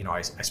fact that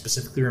I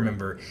specifically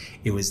remember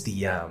it was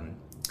the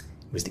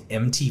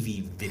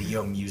MTV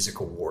Video Music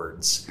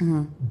Awards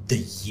the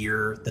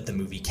year that the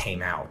movie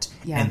came out,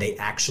 and they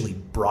actually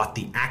brought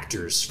the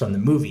actors from the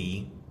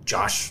movie,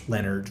 Josh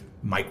Leonard,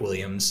 Mike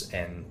Williams,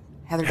 and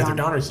Heather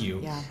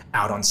Donahue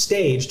out on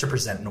stage to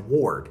present an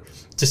award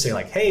to say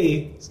like,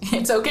 hey,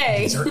 it's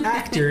okay. These are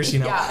actors,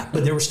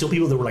 But there were still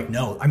people that were like,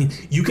 no.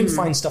 You can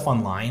find stuff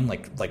online,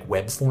 like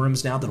web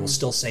forums now that will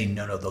still say,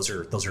 no, those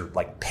are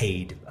like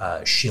paid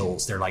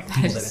shills. They're like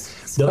people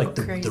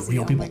the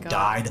real people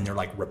died and they're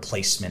like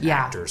replacement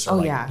actors.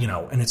 Or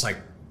and it's like,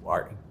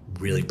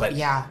 really? But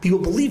people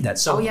believe that.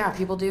 So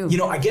people do.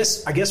 I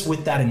guess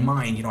with that in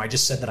mind, I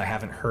just said that I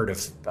haven't heard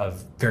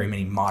of very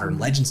many modern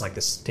legends like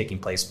this taking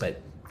place,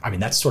 but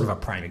that's sort of a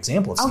prime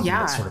example of something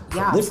that's sort of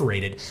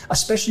proliferated,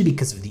 especially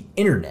because of the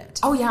internet.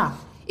 Oh, yeah.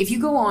 If you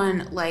go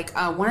on, like,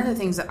 one of the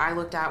things that I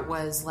looked at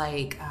was,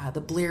 like,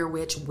 the Blair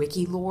Witch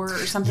wiki lore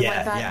or something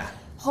like that. Yeah.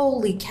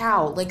 Holy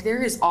cow. Like,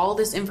 there is all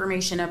this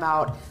information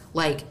about,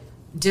 like,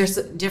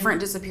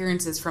 different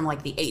disappearances from,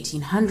 like, the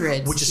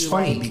 1800s. Which is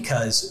funny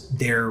because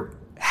there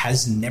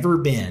has never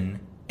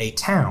been a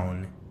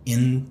town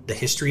in the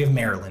history of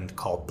Maryland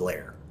called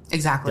Blair.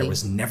 Exactly. There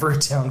was never a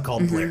town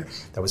called Blair.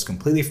 That was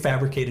completely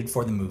fabricated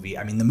for the movie.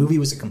 The movie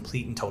was a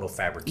complete and total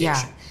fabrication.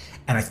 Yeah.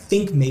 And I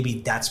think maybe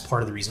that's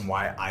part of the reason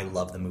why I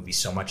love the movie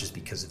so much is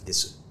because of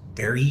this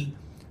very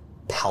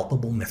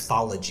palpable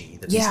mythology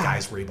that these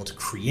guys were able to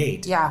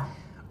create. Yeah.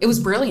 It was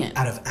brilliant.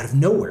 Out of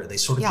nowhere. They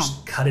sort of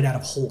just cut it out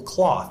of whole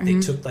cloth. They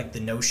took like the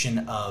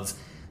notion of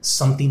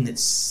something that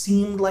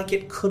seemed like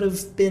it could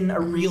have been a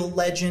real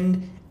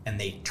legend and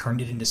they turned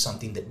it into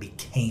something that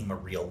became a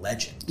real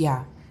legend.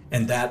 Yeah.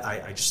 And that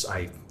I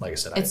like I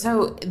said,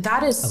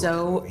 that is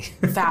so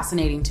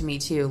fascinating to me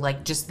too.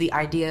 Like just the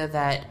idea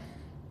that,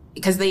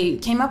 because they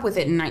came up with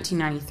it in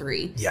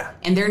 1993. Yeah.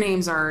 And their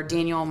names are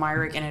Daniel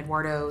Myrick and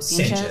Eduardo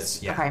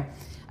Sanchez. Yeah. Okay.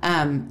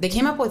 They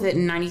came up with it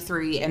in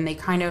 93 and they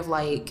kind of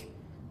like,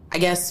 I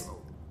guess,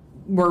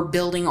 were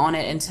building on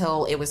it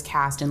until it was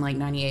cast in like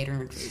 98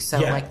 or so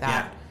like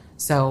that. Yeah.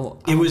 So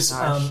it was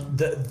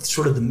the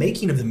sort of the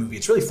making of the movie.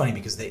 It's really funny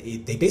because they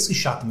basically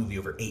shot the movie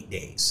over 8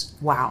 days.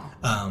 Wow.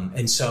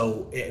 And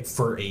so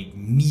for a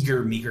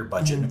meager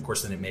budget, and of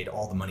course then it made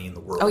all the money in the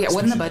world. Oh yeah,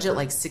 wasn't the budget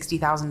like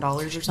 $60,000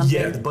 or something?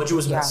 Yeah, the budget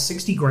was about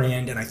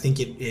 $60,000, and I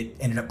think it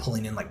ended up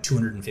pulling in like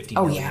 $250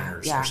 million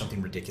or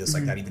something ridiculous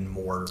like that, even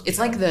more. It's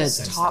like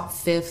the top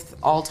 5th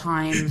all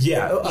time.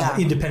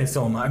 Independent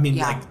film.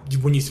 Like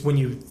when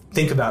you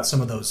think about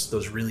some of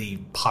those really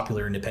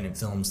popular independent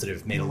films that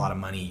have made a lot of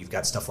money, you've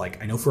got stuff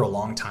like, I know for a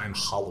long time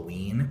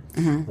Halloween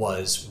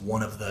was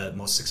one of the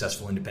most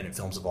successful independent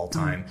films of all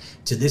time.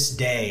 To this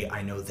day,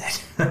 I know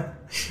that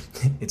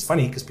it's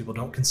funny because people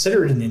don't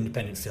consider it an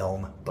independent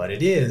film, but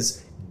it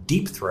is.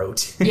 Deep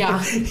Throat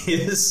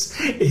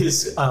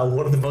is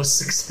one of the most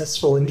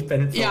successful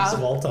independent films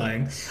of all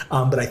time.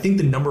 But I think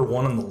the number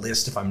one on the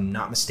list, if I'm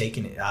not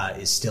mistaken,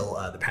 is still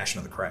The Passion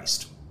of the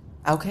Christ.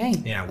 Okay.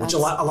 Yeah, which a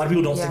lot of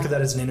people don't think of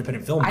that as an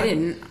independent film. I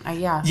didn't.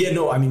 Yeah,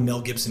 no, I mean,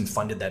 Mel Gibson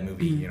funded that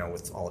movie,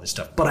 with all of his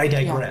stuff. But I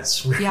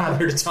digress. We're not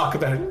here to talk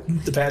about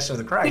The Passion of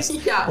the Christ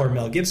or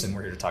Mel Gibson.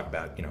 We're here to talk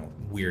about,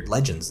 weird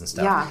legends and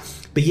stuff.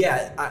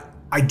 Yeah.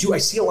 But I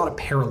see a lot of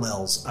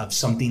parallels of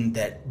something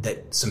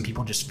that some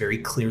people just very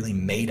clearly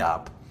made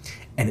up,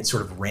 and it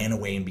sort of ran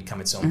away and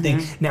become its own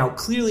thing. Now,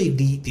 clearly,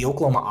 the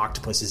Oklahoma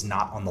Octopus is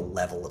not on the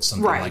level of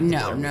something like the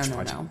Blair Witch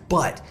Project.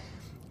 But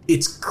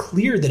it's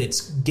clear that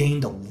it's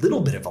gained a little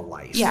bit of a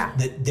life. Yeah.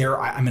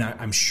 That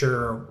I'm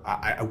sure,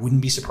 I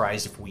wouldn't be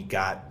surprised if we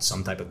got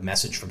some type of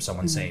message from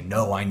someone saying,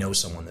 no, I know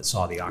someone that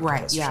saw the octopus.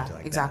 Right, or something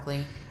like exactly.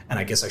 that. And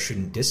I guess I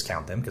shouldn't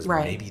discount them because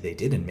maybe they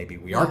did, and maybe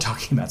we are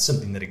talking about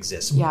something that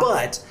exists. Yeah.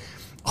 But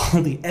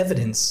all the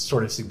evidence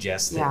sort of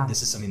suggests that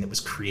this is something that was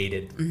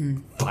created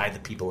by the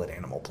people at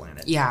Animal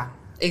Planet. Yeah,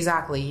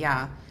 exactly,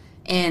 yeah.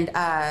 And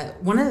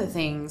one of the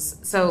things,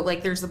 so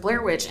like there's the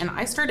Blair Witch, and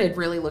I started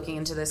really looking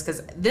into this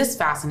because this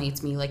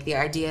fascinates me, like the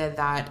idea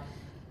that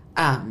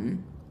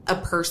a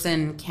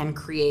person can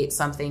create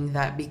something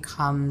that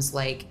becomes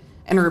like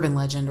an urban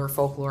legend or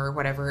folklore or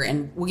whatever.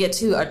 And we'll get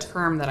to a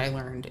term that I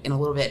learned in a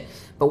little bit.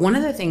 But one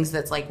of the things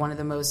that's like one of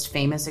the most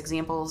famous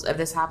examples of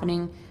this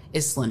happening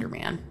is Slender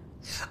Man.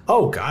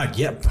 Oh, God,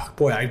 yeah.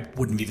 Boy, I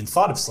wouldn't have even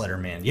thought of Slender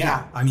Man.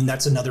 Yeah. I mean,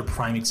 that's another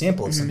prime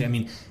example of something. I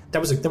mean, that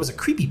was a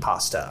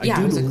creepypasta.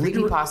 Yeah, it was a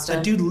creepypasta.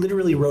 A dude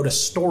literally wrote a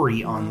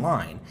story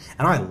online,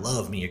 and I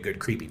love me a good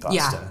creepypasta.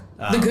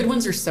 Yeah, the good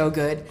ones are so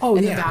good, and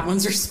the bad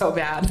ones are so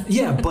bad.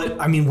 Yeah, but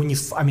I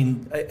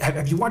mean,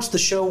 have you watched the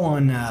show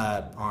on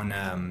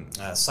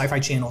Sci-Fi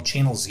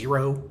Channel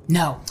Zero?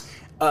 No.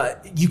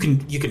 You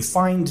can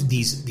find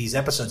these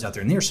episodes out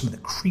there, and they're some of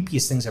the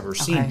creepiest things I've ever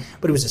seen.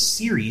 But it was a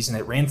series, and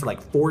it ran for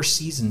like 4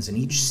 seasons, and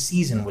each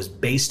season was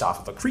based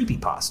off of a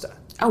creepypasta.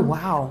 Oh,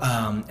 wow.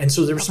 And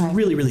so there were some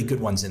really, really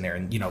good ones in there.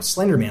 And,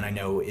 Slender Man, I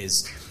know,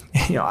 is,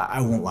 I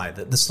won't lie.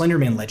 The Slender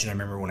Man legend, I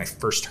remember when I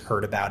first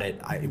heard about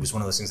it, it was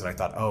one of those things that I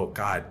thought, oh,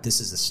 God,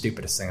 this is the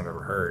stupidest thing I've ever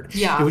heard.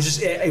 Yeah.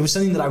 It was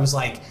something that I was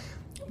like,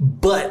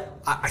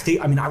 but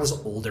I was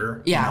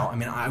older. Yeah.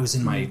 I was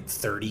in my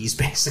 30s,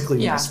 basically,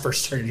 when I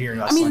first started hearing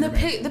about Slender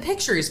Man. The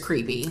picture is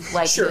creepy.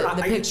 Like, sure,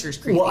 the picture is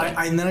creepy. Well,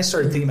 and then I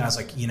started thinking about it.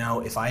 I was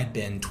like, if I had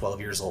been 12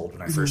 years old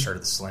when I first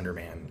started the Slender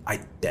Man,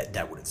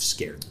 that would have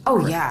scared me.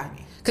 Oh, yeah.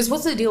 Because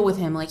what's the deal with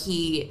him? Like,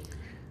 he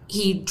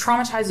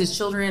traumatizes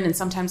children and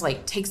sometimes,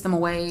 like, takes them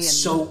away. And...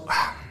 So,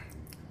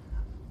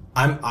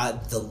 I'm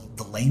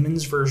the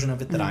layman's version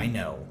of it that I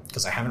know,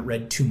 because I haven't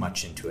read too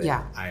much into it.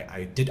 Yeah.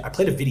 I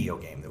played a video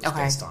game that was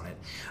based on it.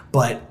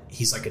 But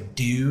he's like a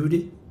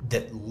dude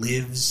that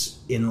lives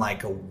in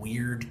like a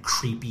weird,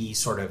 creepy,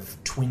 sort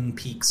of Twin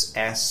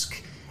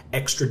Peaks-esque,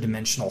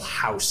 extra-dimensional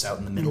house out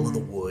in the middle of the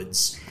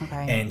woods.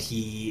 Okay. And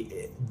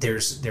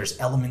there's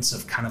elements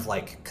of kind of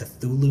like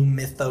Cthulhu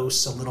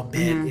mythos a little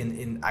bit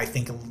in I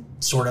think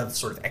sort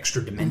of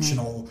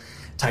extra-dimensional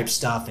type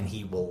stuff, and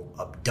he will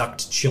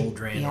abduct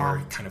children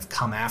or kind of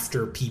come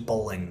after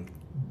people and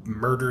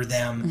murder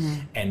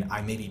them. And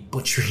I may be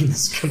butchering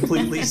this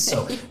completely,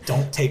 so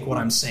don't take what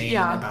I'm saying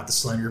about the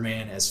Slender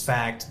Man as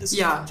fact. This is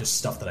just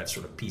stuff that I've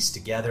sort of pieced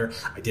together.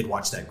 I did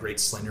watch that great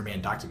Slender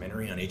Man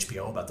documentary on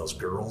HBO about those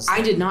girls.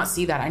 I did not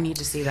see that. I need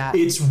to see that.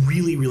 It's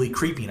really, really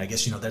creepy, and I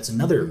guess that's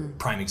another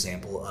prime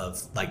example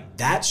of like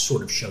that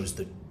sort of shows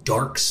the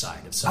dark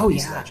side of some of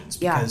these legends,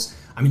 because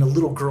a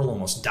little girl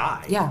almost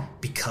died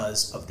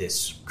because of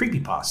this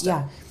creepypasta.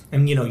 Yeah.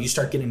 And you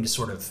start getting into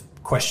sort of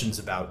questions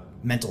about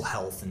mental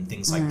health and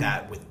things like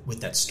that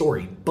with that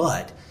story.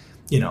 But,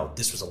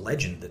 this was a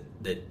legend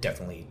that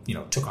definitely,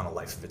 took on a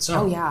life of its own.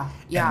 Oh, yeah.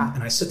 Yeah.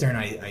 And I sit there and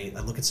I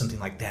look at something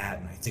like that,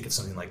 and I think of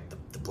something like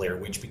the Blair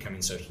Witch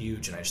becoming so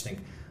huge, and I just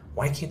think,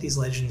 why can't these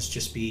legends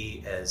just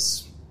be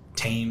as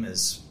tame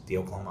as the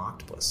Oklahoma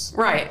octopus?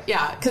 Right,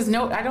 yeah. Because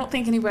I don't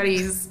think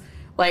anybody's,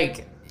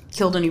 like,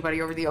 killed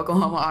anybody over the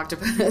Oklahoma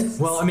octopus.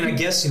 Well, I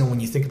guess,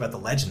 when you think about the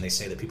legend, they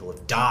say that people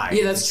have died.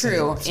 Yeah, that's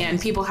true. And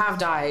people have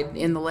died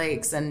in the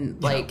lakes,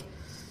 and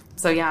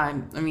so yeah,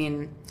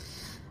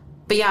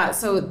 but yeah,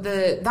 so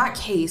that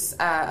case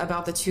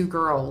about the 2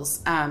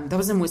 girls, that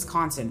was in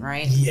Wisconsin,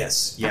 right?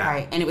 Yes, yeah.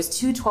 Okay, and it was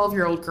 2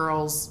 12-year-old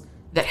girls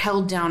that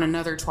held down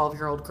another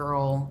 12-year-old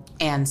girl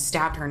and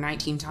stabbed her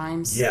 19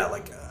 times.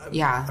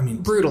 Yeah,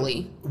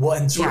 brutally. Well,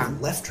 and sort of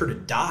left her to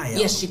die.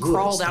 Yes, she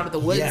crawled out of the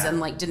woods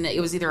and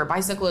it was either a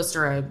bicyclist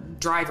or a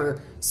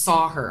driver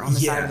saw her on the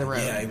side of the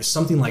road. Yeah, it was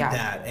something like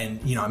that. And,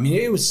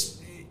 it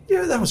was,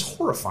 that was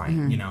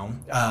horrifying,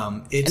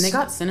 and they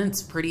got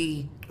sentenced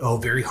pretty... Oh,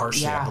 very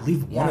harshly. Yeah. I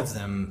believe one of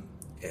them...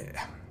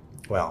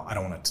 well, I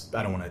don't want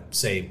to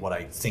say what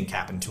I think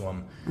happened to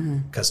him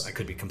because I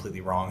could be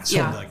completely wrong.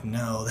 So I'd be like,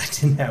 no, that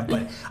didn't happen.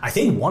 But I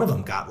think one of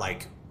them got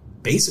like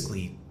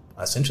basically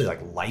essentially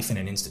like life in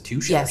an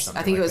institution. Yes, or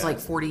something I think it was that. like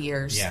 40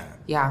 years.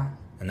 Yeah.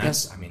 And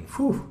that's, I mean,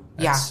 whew.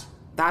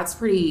 That's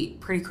pretty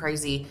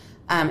crazy.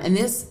 And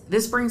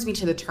this brings me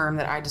to the term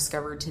that I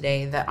discovered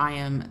today that I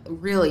am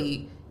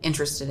really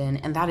interested in,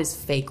 and that is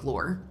fake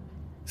lore.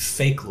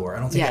 Fake lore. I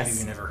don't think I've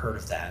even ever heard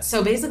of that.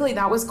 So basically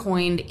that was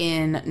coined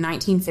in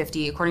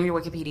 1950. According to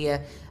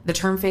Wikipedia, the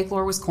term fake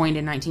lore was coined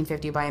in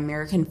 1950 by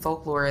American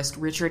folklorist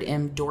Richard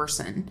M.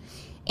 Dorson.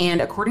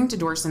 And according to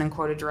Dorson, and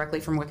quoted directly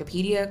from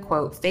Wikipedia,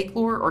 quote, fake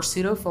lore or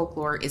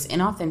pseudo-folklore is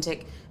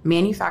inauthentic,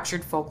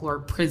 manufactured folklore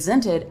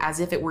presented as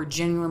if it were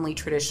genuinely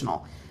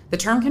traditional. The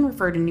term can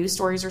refer to new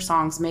stories or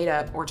songs made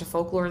up or to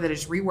folklore that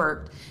is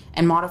reworked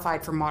and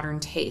modified for modern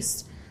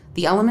taste.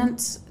 The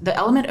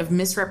element of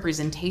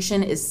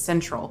misrepresentation is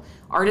central.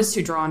 Artists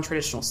who draw on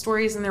traditional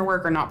stories in their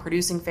work are not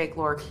producing fake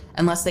lore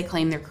unless they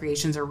claim their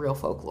creations are real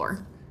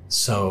folklore.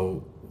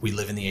 So we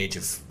live in the age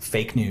of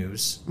fake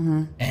news,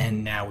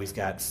 and now we've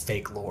got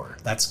fake lore.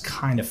 That's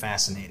kind of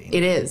fascinating.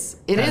 It is.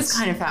 It is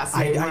kind of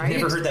fascinating, I've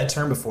never heard that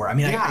term before. I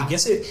mean, I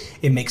guess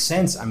it makes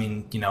sense. I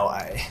mean,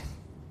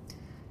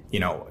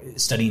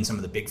 studying some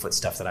of the Bigfoot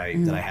stuff that I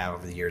have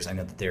over the years, I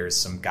know that there's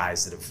some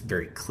guys that have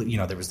very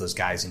clear, there was those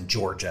guys in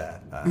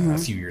Georgia a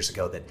few years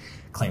ago that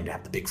claimed to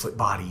have the Bigfoot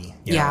body,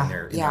 in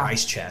their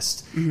ice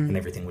chest and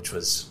everything, which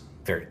was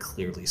very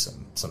clearly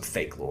some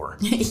fake lore.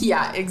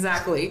 Yeah,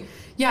 exactly.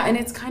 Yeah, and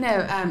it's kind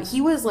of, he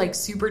was like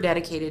super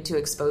dedicated to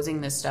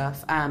exposing this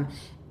stuff.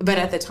 But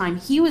at the time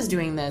he was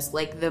doing this,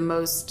 like the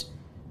most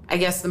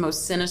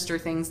sinister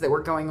things that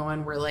were going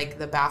on were like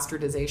the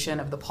bastardization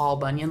of the Paul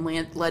Bunyan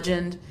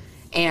legend.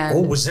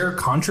 And was there a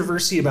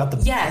controversy about the...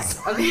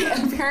 Yes. Okay.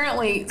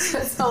 Apparently.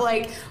 So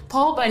like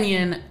Paul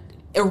Bunyan,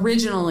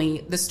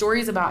 originally the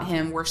stories about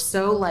him were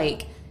so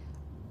like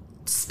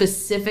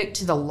specific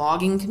to the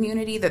logging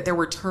community that there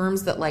were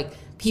terms that like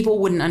people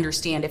wouldn't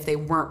understand if they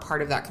weren't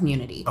part of that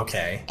community.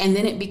 Okay. And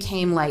then it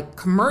became like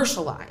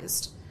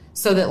commercialized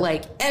so that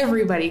like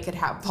everybody could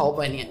have Paul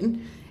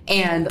Bunyan.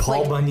 And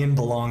Paul Bunyan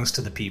belongs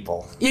to the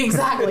people.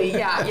 Exactly.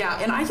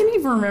 Yeah. And I can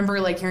even remember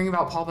like hearing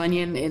about Paul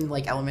Bunyan in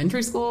like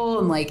elementary school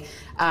and like,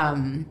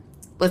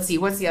 let's see,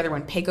 what's the other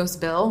one? Pecos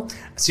Bill.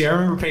 See, I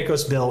remember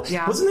Pecos Bill.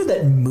 Yeah. Wasn't there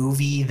that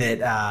movie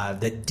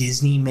that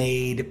Disney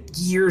made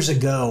years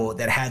ago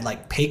that had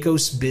like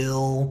Pecos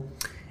Bill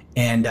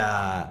and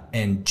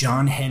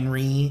John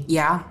Henry?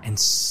 Yeah. And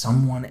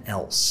someone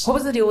else. What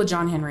was the deal with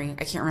John Henry?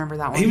 I can't remember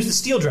that one. He was the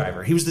steel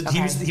driver. He was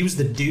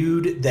the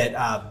dude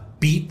that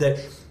beat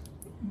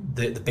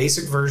the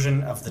basic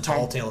version of the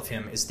tall tale of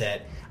him is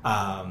that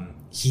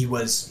he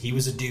was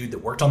a dude that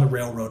worked on the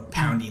railroad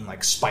pounding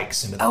like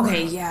spikes into the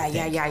ground.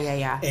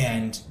 Yeah.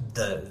 And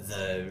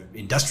the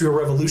Industrial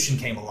Revolution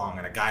came along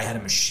and a guy had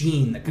a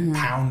machine that could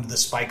pound the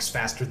spikes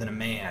faster than a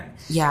man.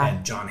 Yeah.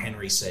 And John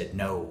Henry said,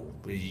 no.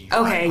 I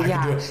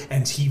yeah. can do it.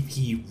 And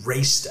he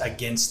raced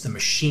against the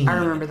machine. I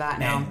remember that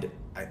now. And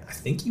I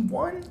think he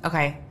won.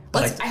 Okay.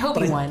 I hope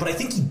he won. But I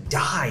think he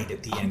died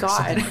at the end. God. Or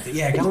something like that.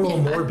 Yeah, it got a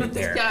little morbid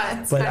there.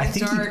 Yeah, but I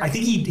think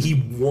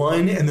he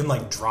won and then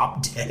like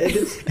dropped dead,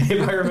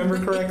 if I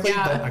remember correctly.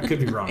 Yeah. But I could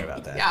be wrong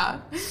about that.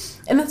 Yeah,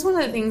 and that's one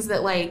of the things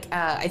that like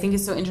I think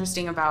is so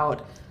interesting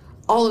about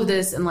all of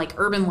this and like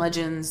urban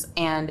legends,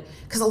 and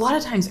because a lot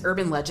of times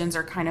urban legends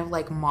are kind of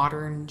like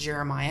modern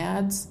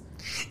Jeremiads.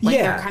 Like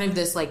they're kind of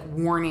this like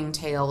warning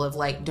tale of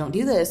like don't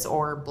do this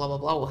or blah blah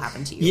blah will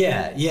happen to you.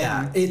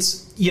 Yeah.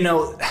 It's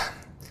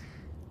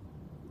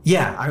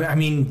Yeah, I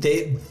mean,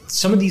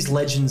 some of these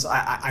legends,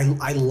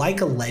 I like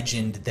a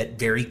legend that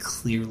very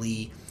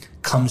clearly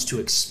comes to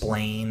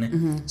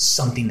explain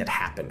something that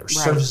happened or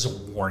serves as a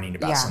warning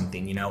about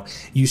something. You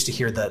used to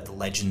hear the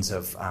legends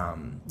of,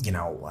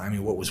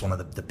 what was one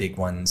of the big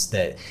ones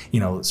that,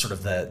 sort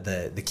of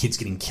the kids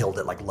getting killed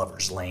at like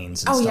lovers'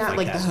 lanes and stuff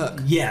like that. The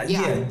hook. Yeah,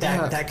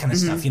 that kind of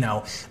stuff,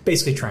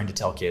 basically trying to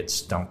tell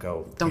kids don't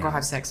go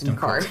have sex in your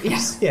car.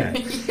 Yeah.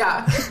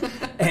 Yeah.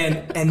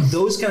 And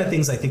those kind of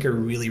things I think are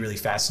really, really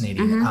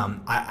fascinating.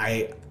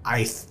 I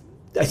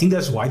think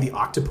that's why the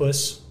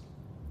octopus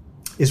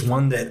is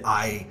one that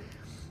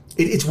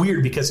it's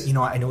weird because,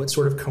 I know it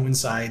sort of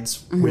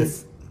coincides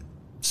with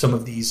some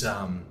of these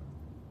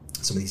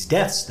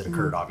deaths that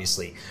occurred,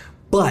 obviously,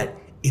 but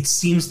it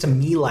seems to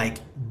me like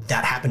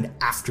that happened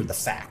after the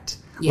fact.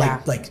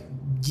 Yeah. Like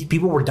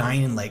people were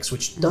dying in lakes,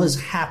 which does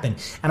happen.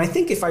 And I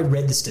think if I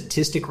read the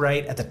statistic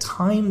right, at the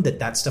time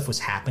that stuff was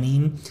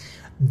happening,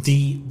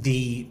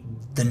 the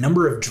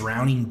number of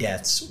drowning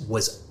deaths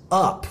was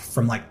up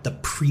from like the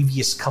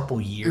previous couple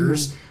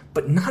years,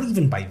 but not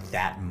even by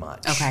that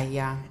much. Okay,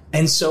 yeah.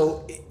 And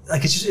so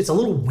like it's a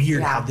little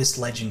weird how this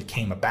legend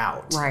came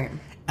about. Right.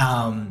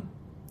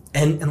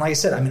 And like I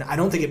said, I mean, I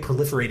don't think it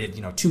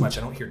proliferated, too much.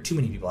 I don't hear too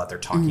many people out there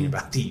talking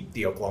about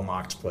the Oklahoma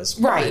octopus.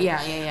 Right,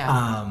 yeah.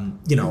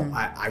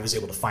 I was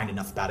able to find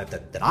enough about it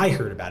that I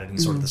heard about it in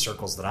sort of the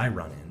circles that I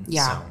run in.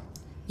 Yeah. So.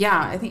 Yeah,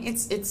 I think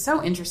it's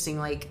so interesting.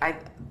 Like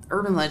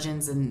urban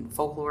legends and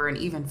folklore and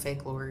even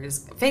fake lore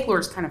is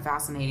kind of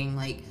fascinating.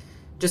 Like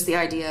just the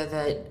idea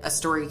that a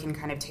story can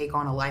kind of take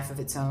on a life of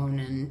its own,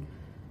 and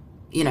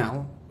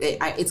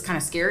it's kind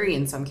of scary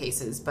in some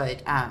cases,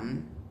 but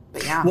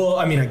yeah. Well,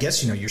 I mean, I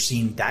guess, you're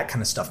seeing that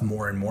kind of stuff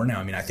more and more now.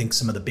 I mean, I think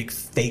some of the big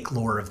fake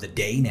lore of the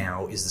day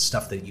now is the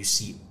stuff that you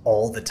see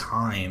all the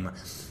time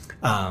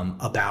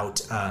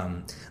about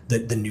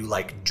the new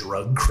like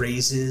drug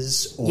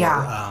crazes,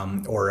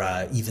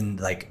 or even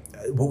like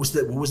what was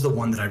the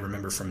one that I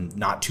remember from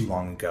not too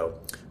long ago?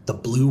 The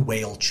Blue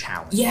Whale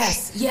Challenge.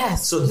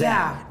 Yes. So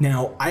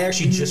now I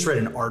actually just read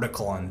an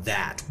article on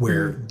that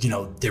where,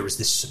 there was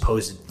this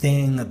supposed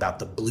thing about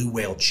the Blue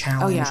Whale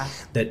Challenge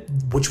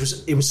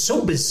it was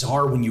so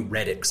bizarre when you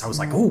read it, because I was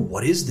like, oh,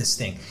 what is this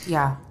thing?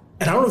 Yeah.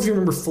 And I don't know if you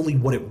remember fully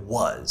what it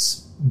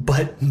was,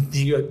 but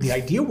the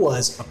idea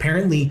was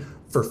apparently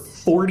for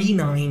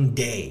 49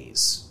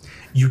 days,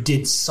 you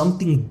did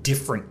something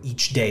different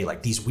each day,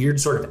 like these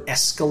weird sort of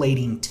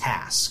escalating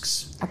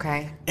tasks.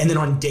 Okay. And then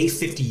on day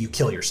 50, you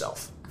kill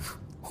yourself.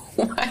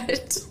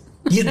 What?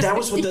 Yeah, that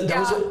was what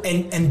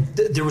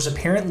there was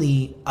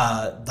apparently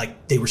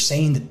like they were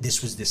saying that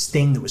this was this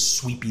thing that was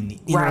sweeping the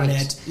internet.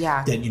 Right.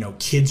 Yeah. That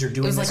kids are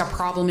doing. It was like a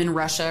problem in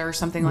Russia or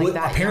something like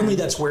that. Apparently,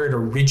 that's where it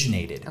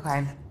originated.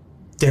 Okay.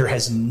 There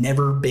has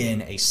never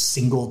been a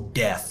single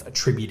death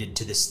attributed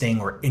to this thing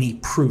or any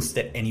proof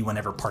that anyone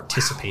ever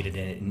participated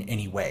in it in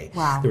any way.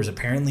 Wow. There was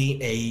apparently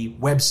a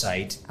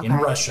website in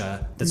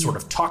Russia that sort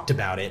of talked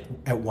about it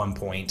at one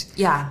point.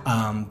 Yeah.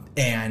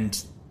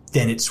 And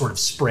then it sort of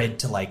spread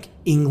to like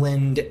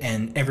England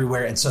and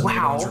everywhere. And suddenly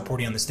everyone's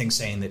reporting on this thing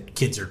saying that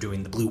kids are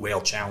doing the Blue Whale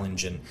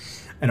Challenge. And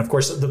of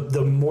course,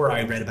 the more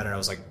I read about it, I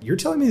was like, you're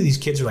telling me these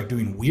kids are like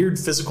doing weird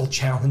physical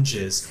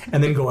challenges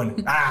and then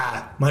going,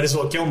 might as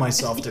well kill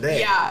myself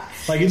today. Yeah.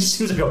 Like, it just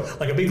seems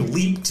like a big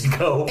leap to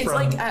go it's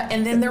from. Like,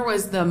 and then there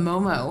was the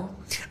Momo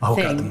thing.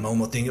 God, the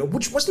Momo thing,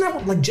 which wasn't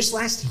that like just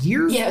last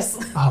year? Yes.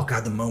 Oh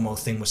God, the Momo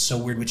thing was so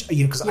weird, which,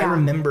 because I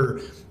remember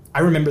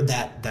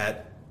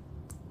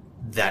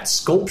that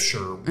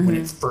sculpture when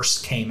it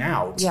first came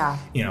out. Yeah.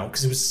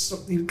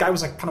 Because the guy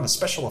was like kind of a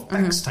special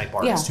effects type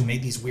artist who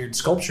made these weird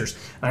sculptures.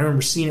 And I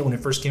remember seeing it when it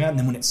first came out, and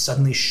then when it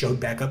suddenly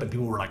showed back up and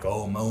people were like,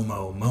 oh,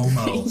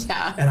 Momo.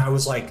 Yeah. And I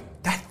was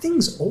like, that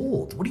thing's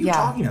old. What are you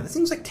talking about? That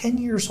thing's like 10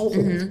 years old.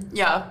 Mm-hmm.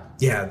 Yeah.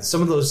 Yeah,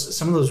 some of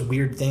those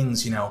weird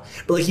things,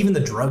 but like even the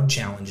drug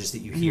challenges that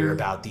you hear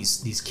about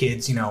these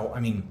kids, I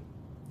mean,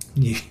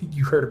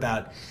 you heard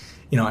about.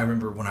 I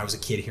remember when I was a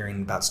kid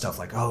hearing about stuff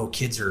like, oh,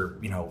 kids are,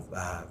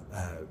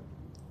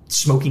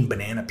 smoking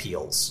banana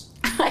peels.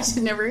 I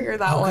did never hear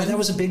that one. God, that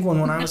was a big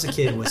one when I was a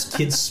kid, was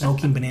kids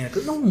smoking banana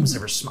peels. No one was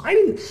ever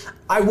smoking.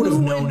 I would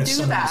have known if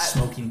someone was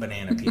smoking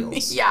banana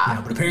peels. Yeah.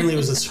 But apparently it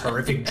was this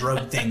horrific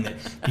drug thing that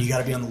you got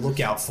to be on the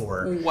lookout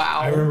for. Wow.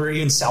 I remember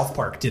even South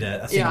Park did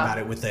a thing about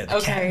it with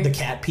the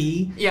cat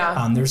pee.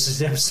 Yeah. There was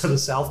this episode of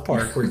South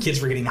Park where kids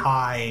were getting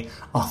high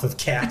off of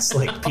cats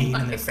like peeing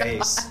in their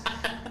face.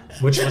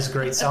 Which was a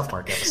great South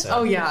Park episode.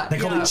 Oh, yeah. They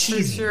called it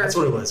cheesing. Sure. That's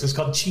what it was. It was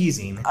called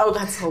cheesing. Oh,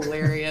 that's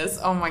hilarious.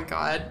 Oh, my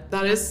God.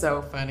 That is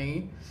so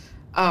funny.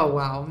 Oh,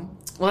 wow.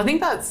 Well, I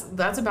think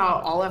that's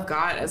about all I've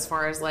got as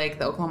far as, like,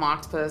 the Oklahoma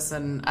octopus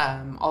and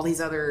all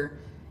these other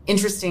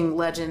interesting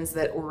legends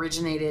that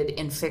originated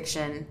in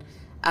fiction.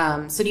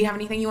 So do you have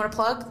anything you want to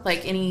plug?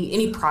 Like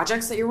any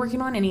projects that you're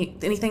working on?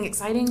 Anything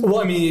exciting? Well,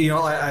 I mean,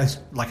 I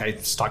like I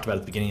talked about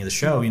at the beginning of the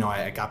show,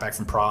 I got back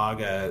from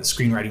Prague, a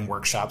screenwriting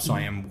workshop. So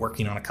I am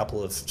working on a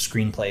couple of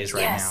screenplays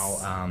right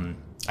now.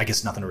 I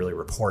guess nothing to really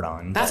report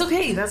on. That's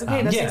okay. That's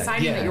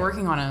exciting that you're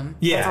working on them.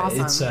 Yeah.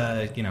 That's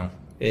awesome.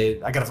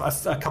 I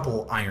got a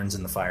couple irons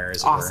in the fire.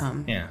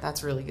 Awesome. Yeah.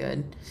 That's really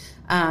good.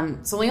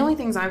 So the only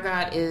things I've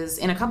got is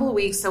in a couple of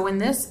weeks. So when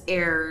this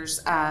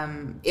airs,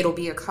 it'll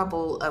be a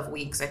couple of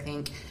weeks, I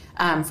think.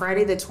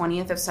 Friday the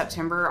 20th of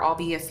September, I'll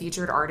be a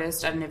featured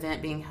artist at an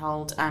event being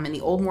held in the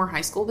Old Moore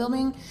High School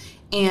building.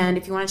 And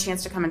if you want a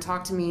chance to come and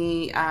talk to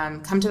me,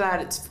 come to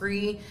that. It's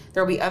free.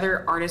 There'll be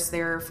other artists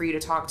there for you to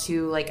talk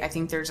to. Like, I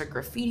think there's a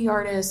graffiti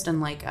artist and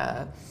like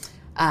a...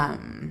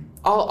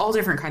 all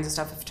different kinds of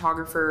stuff, a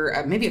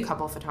photographer, maybe a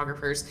couple of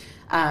photographers.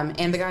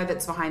 And the guy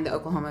that's behind the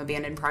Oklahoma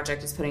Abandoned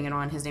Project is putting it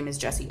on. His name is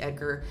Jesse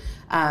Edgar.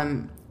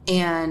 The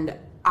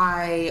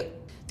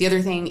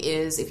other thing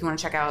is, if you want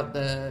to check out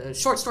the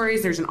short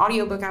stories, there's an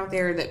audiobook out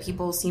there that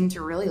people seem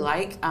to really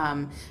like.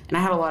 And I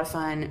had a lot of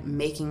fun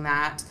making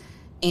that.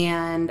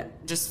 And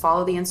just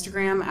follow the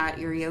Instagram at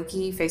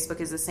Irioki. Facebook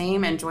is the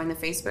same, and join the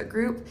Facebook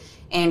group.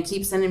 And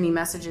keep sending me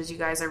messages, you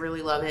guys. I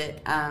really love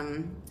it.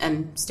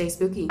 And stay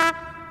spooky.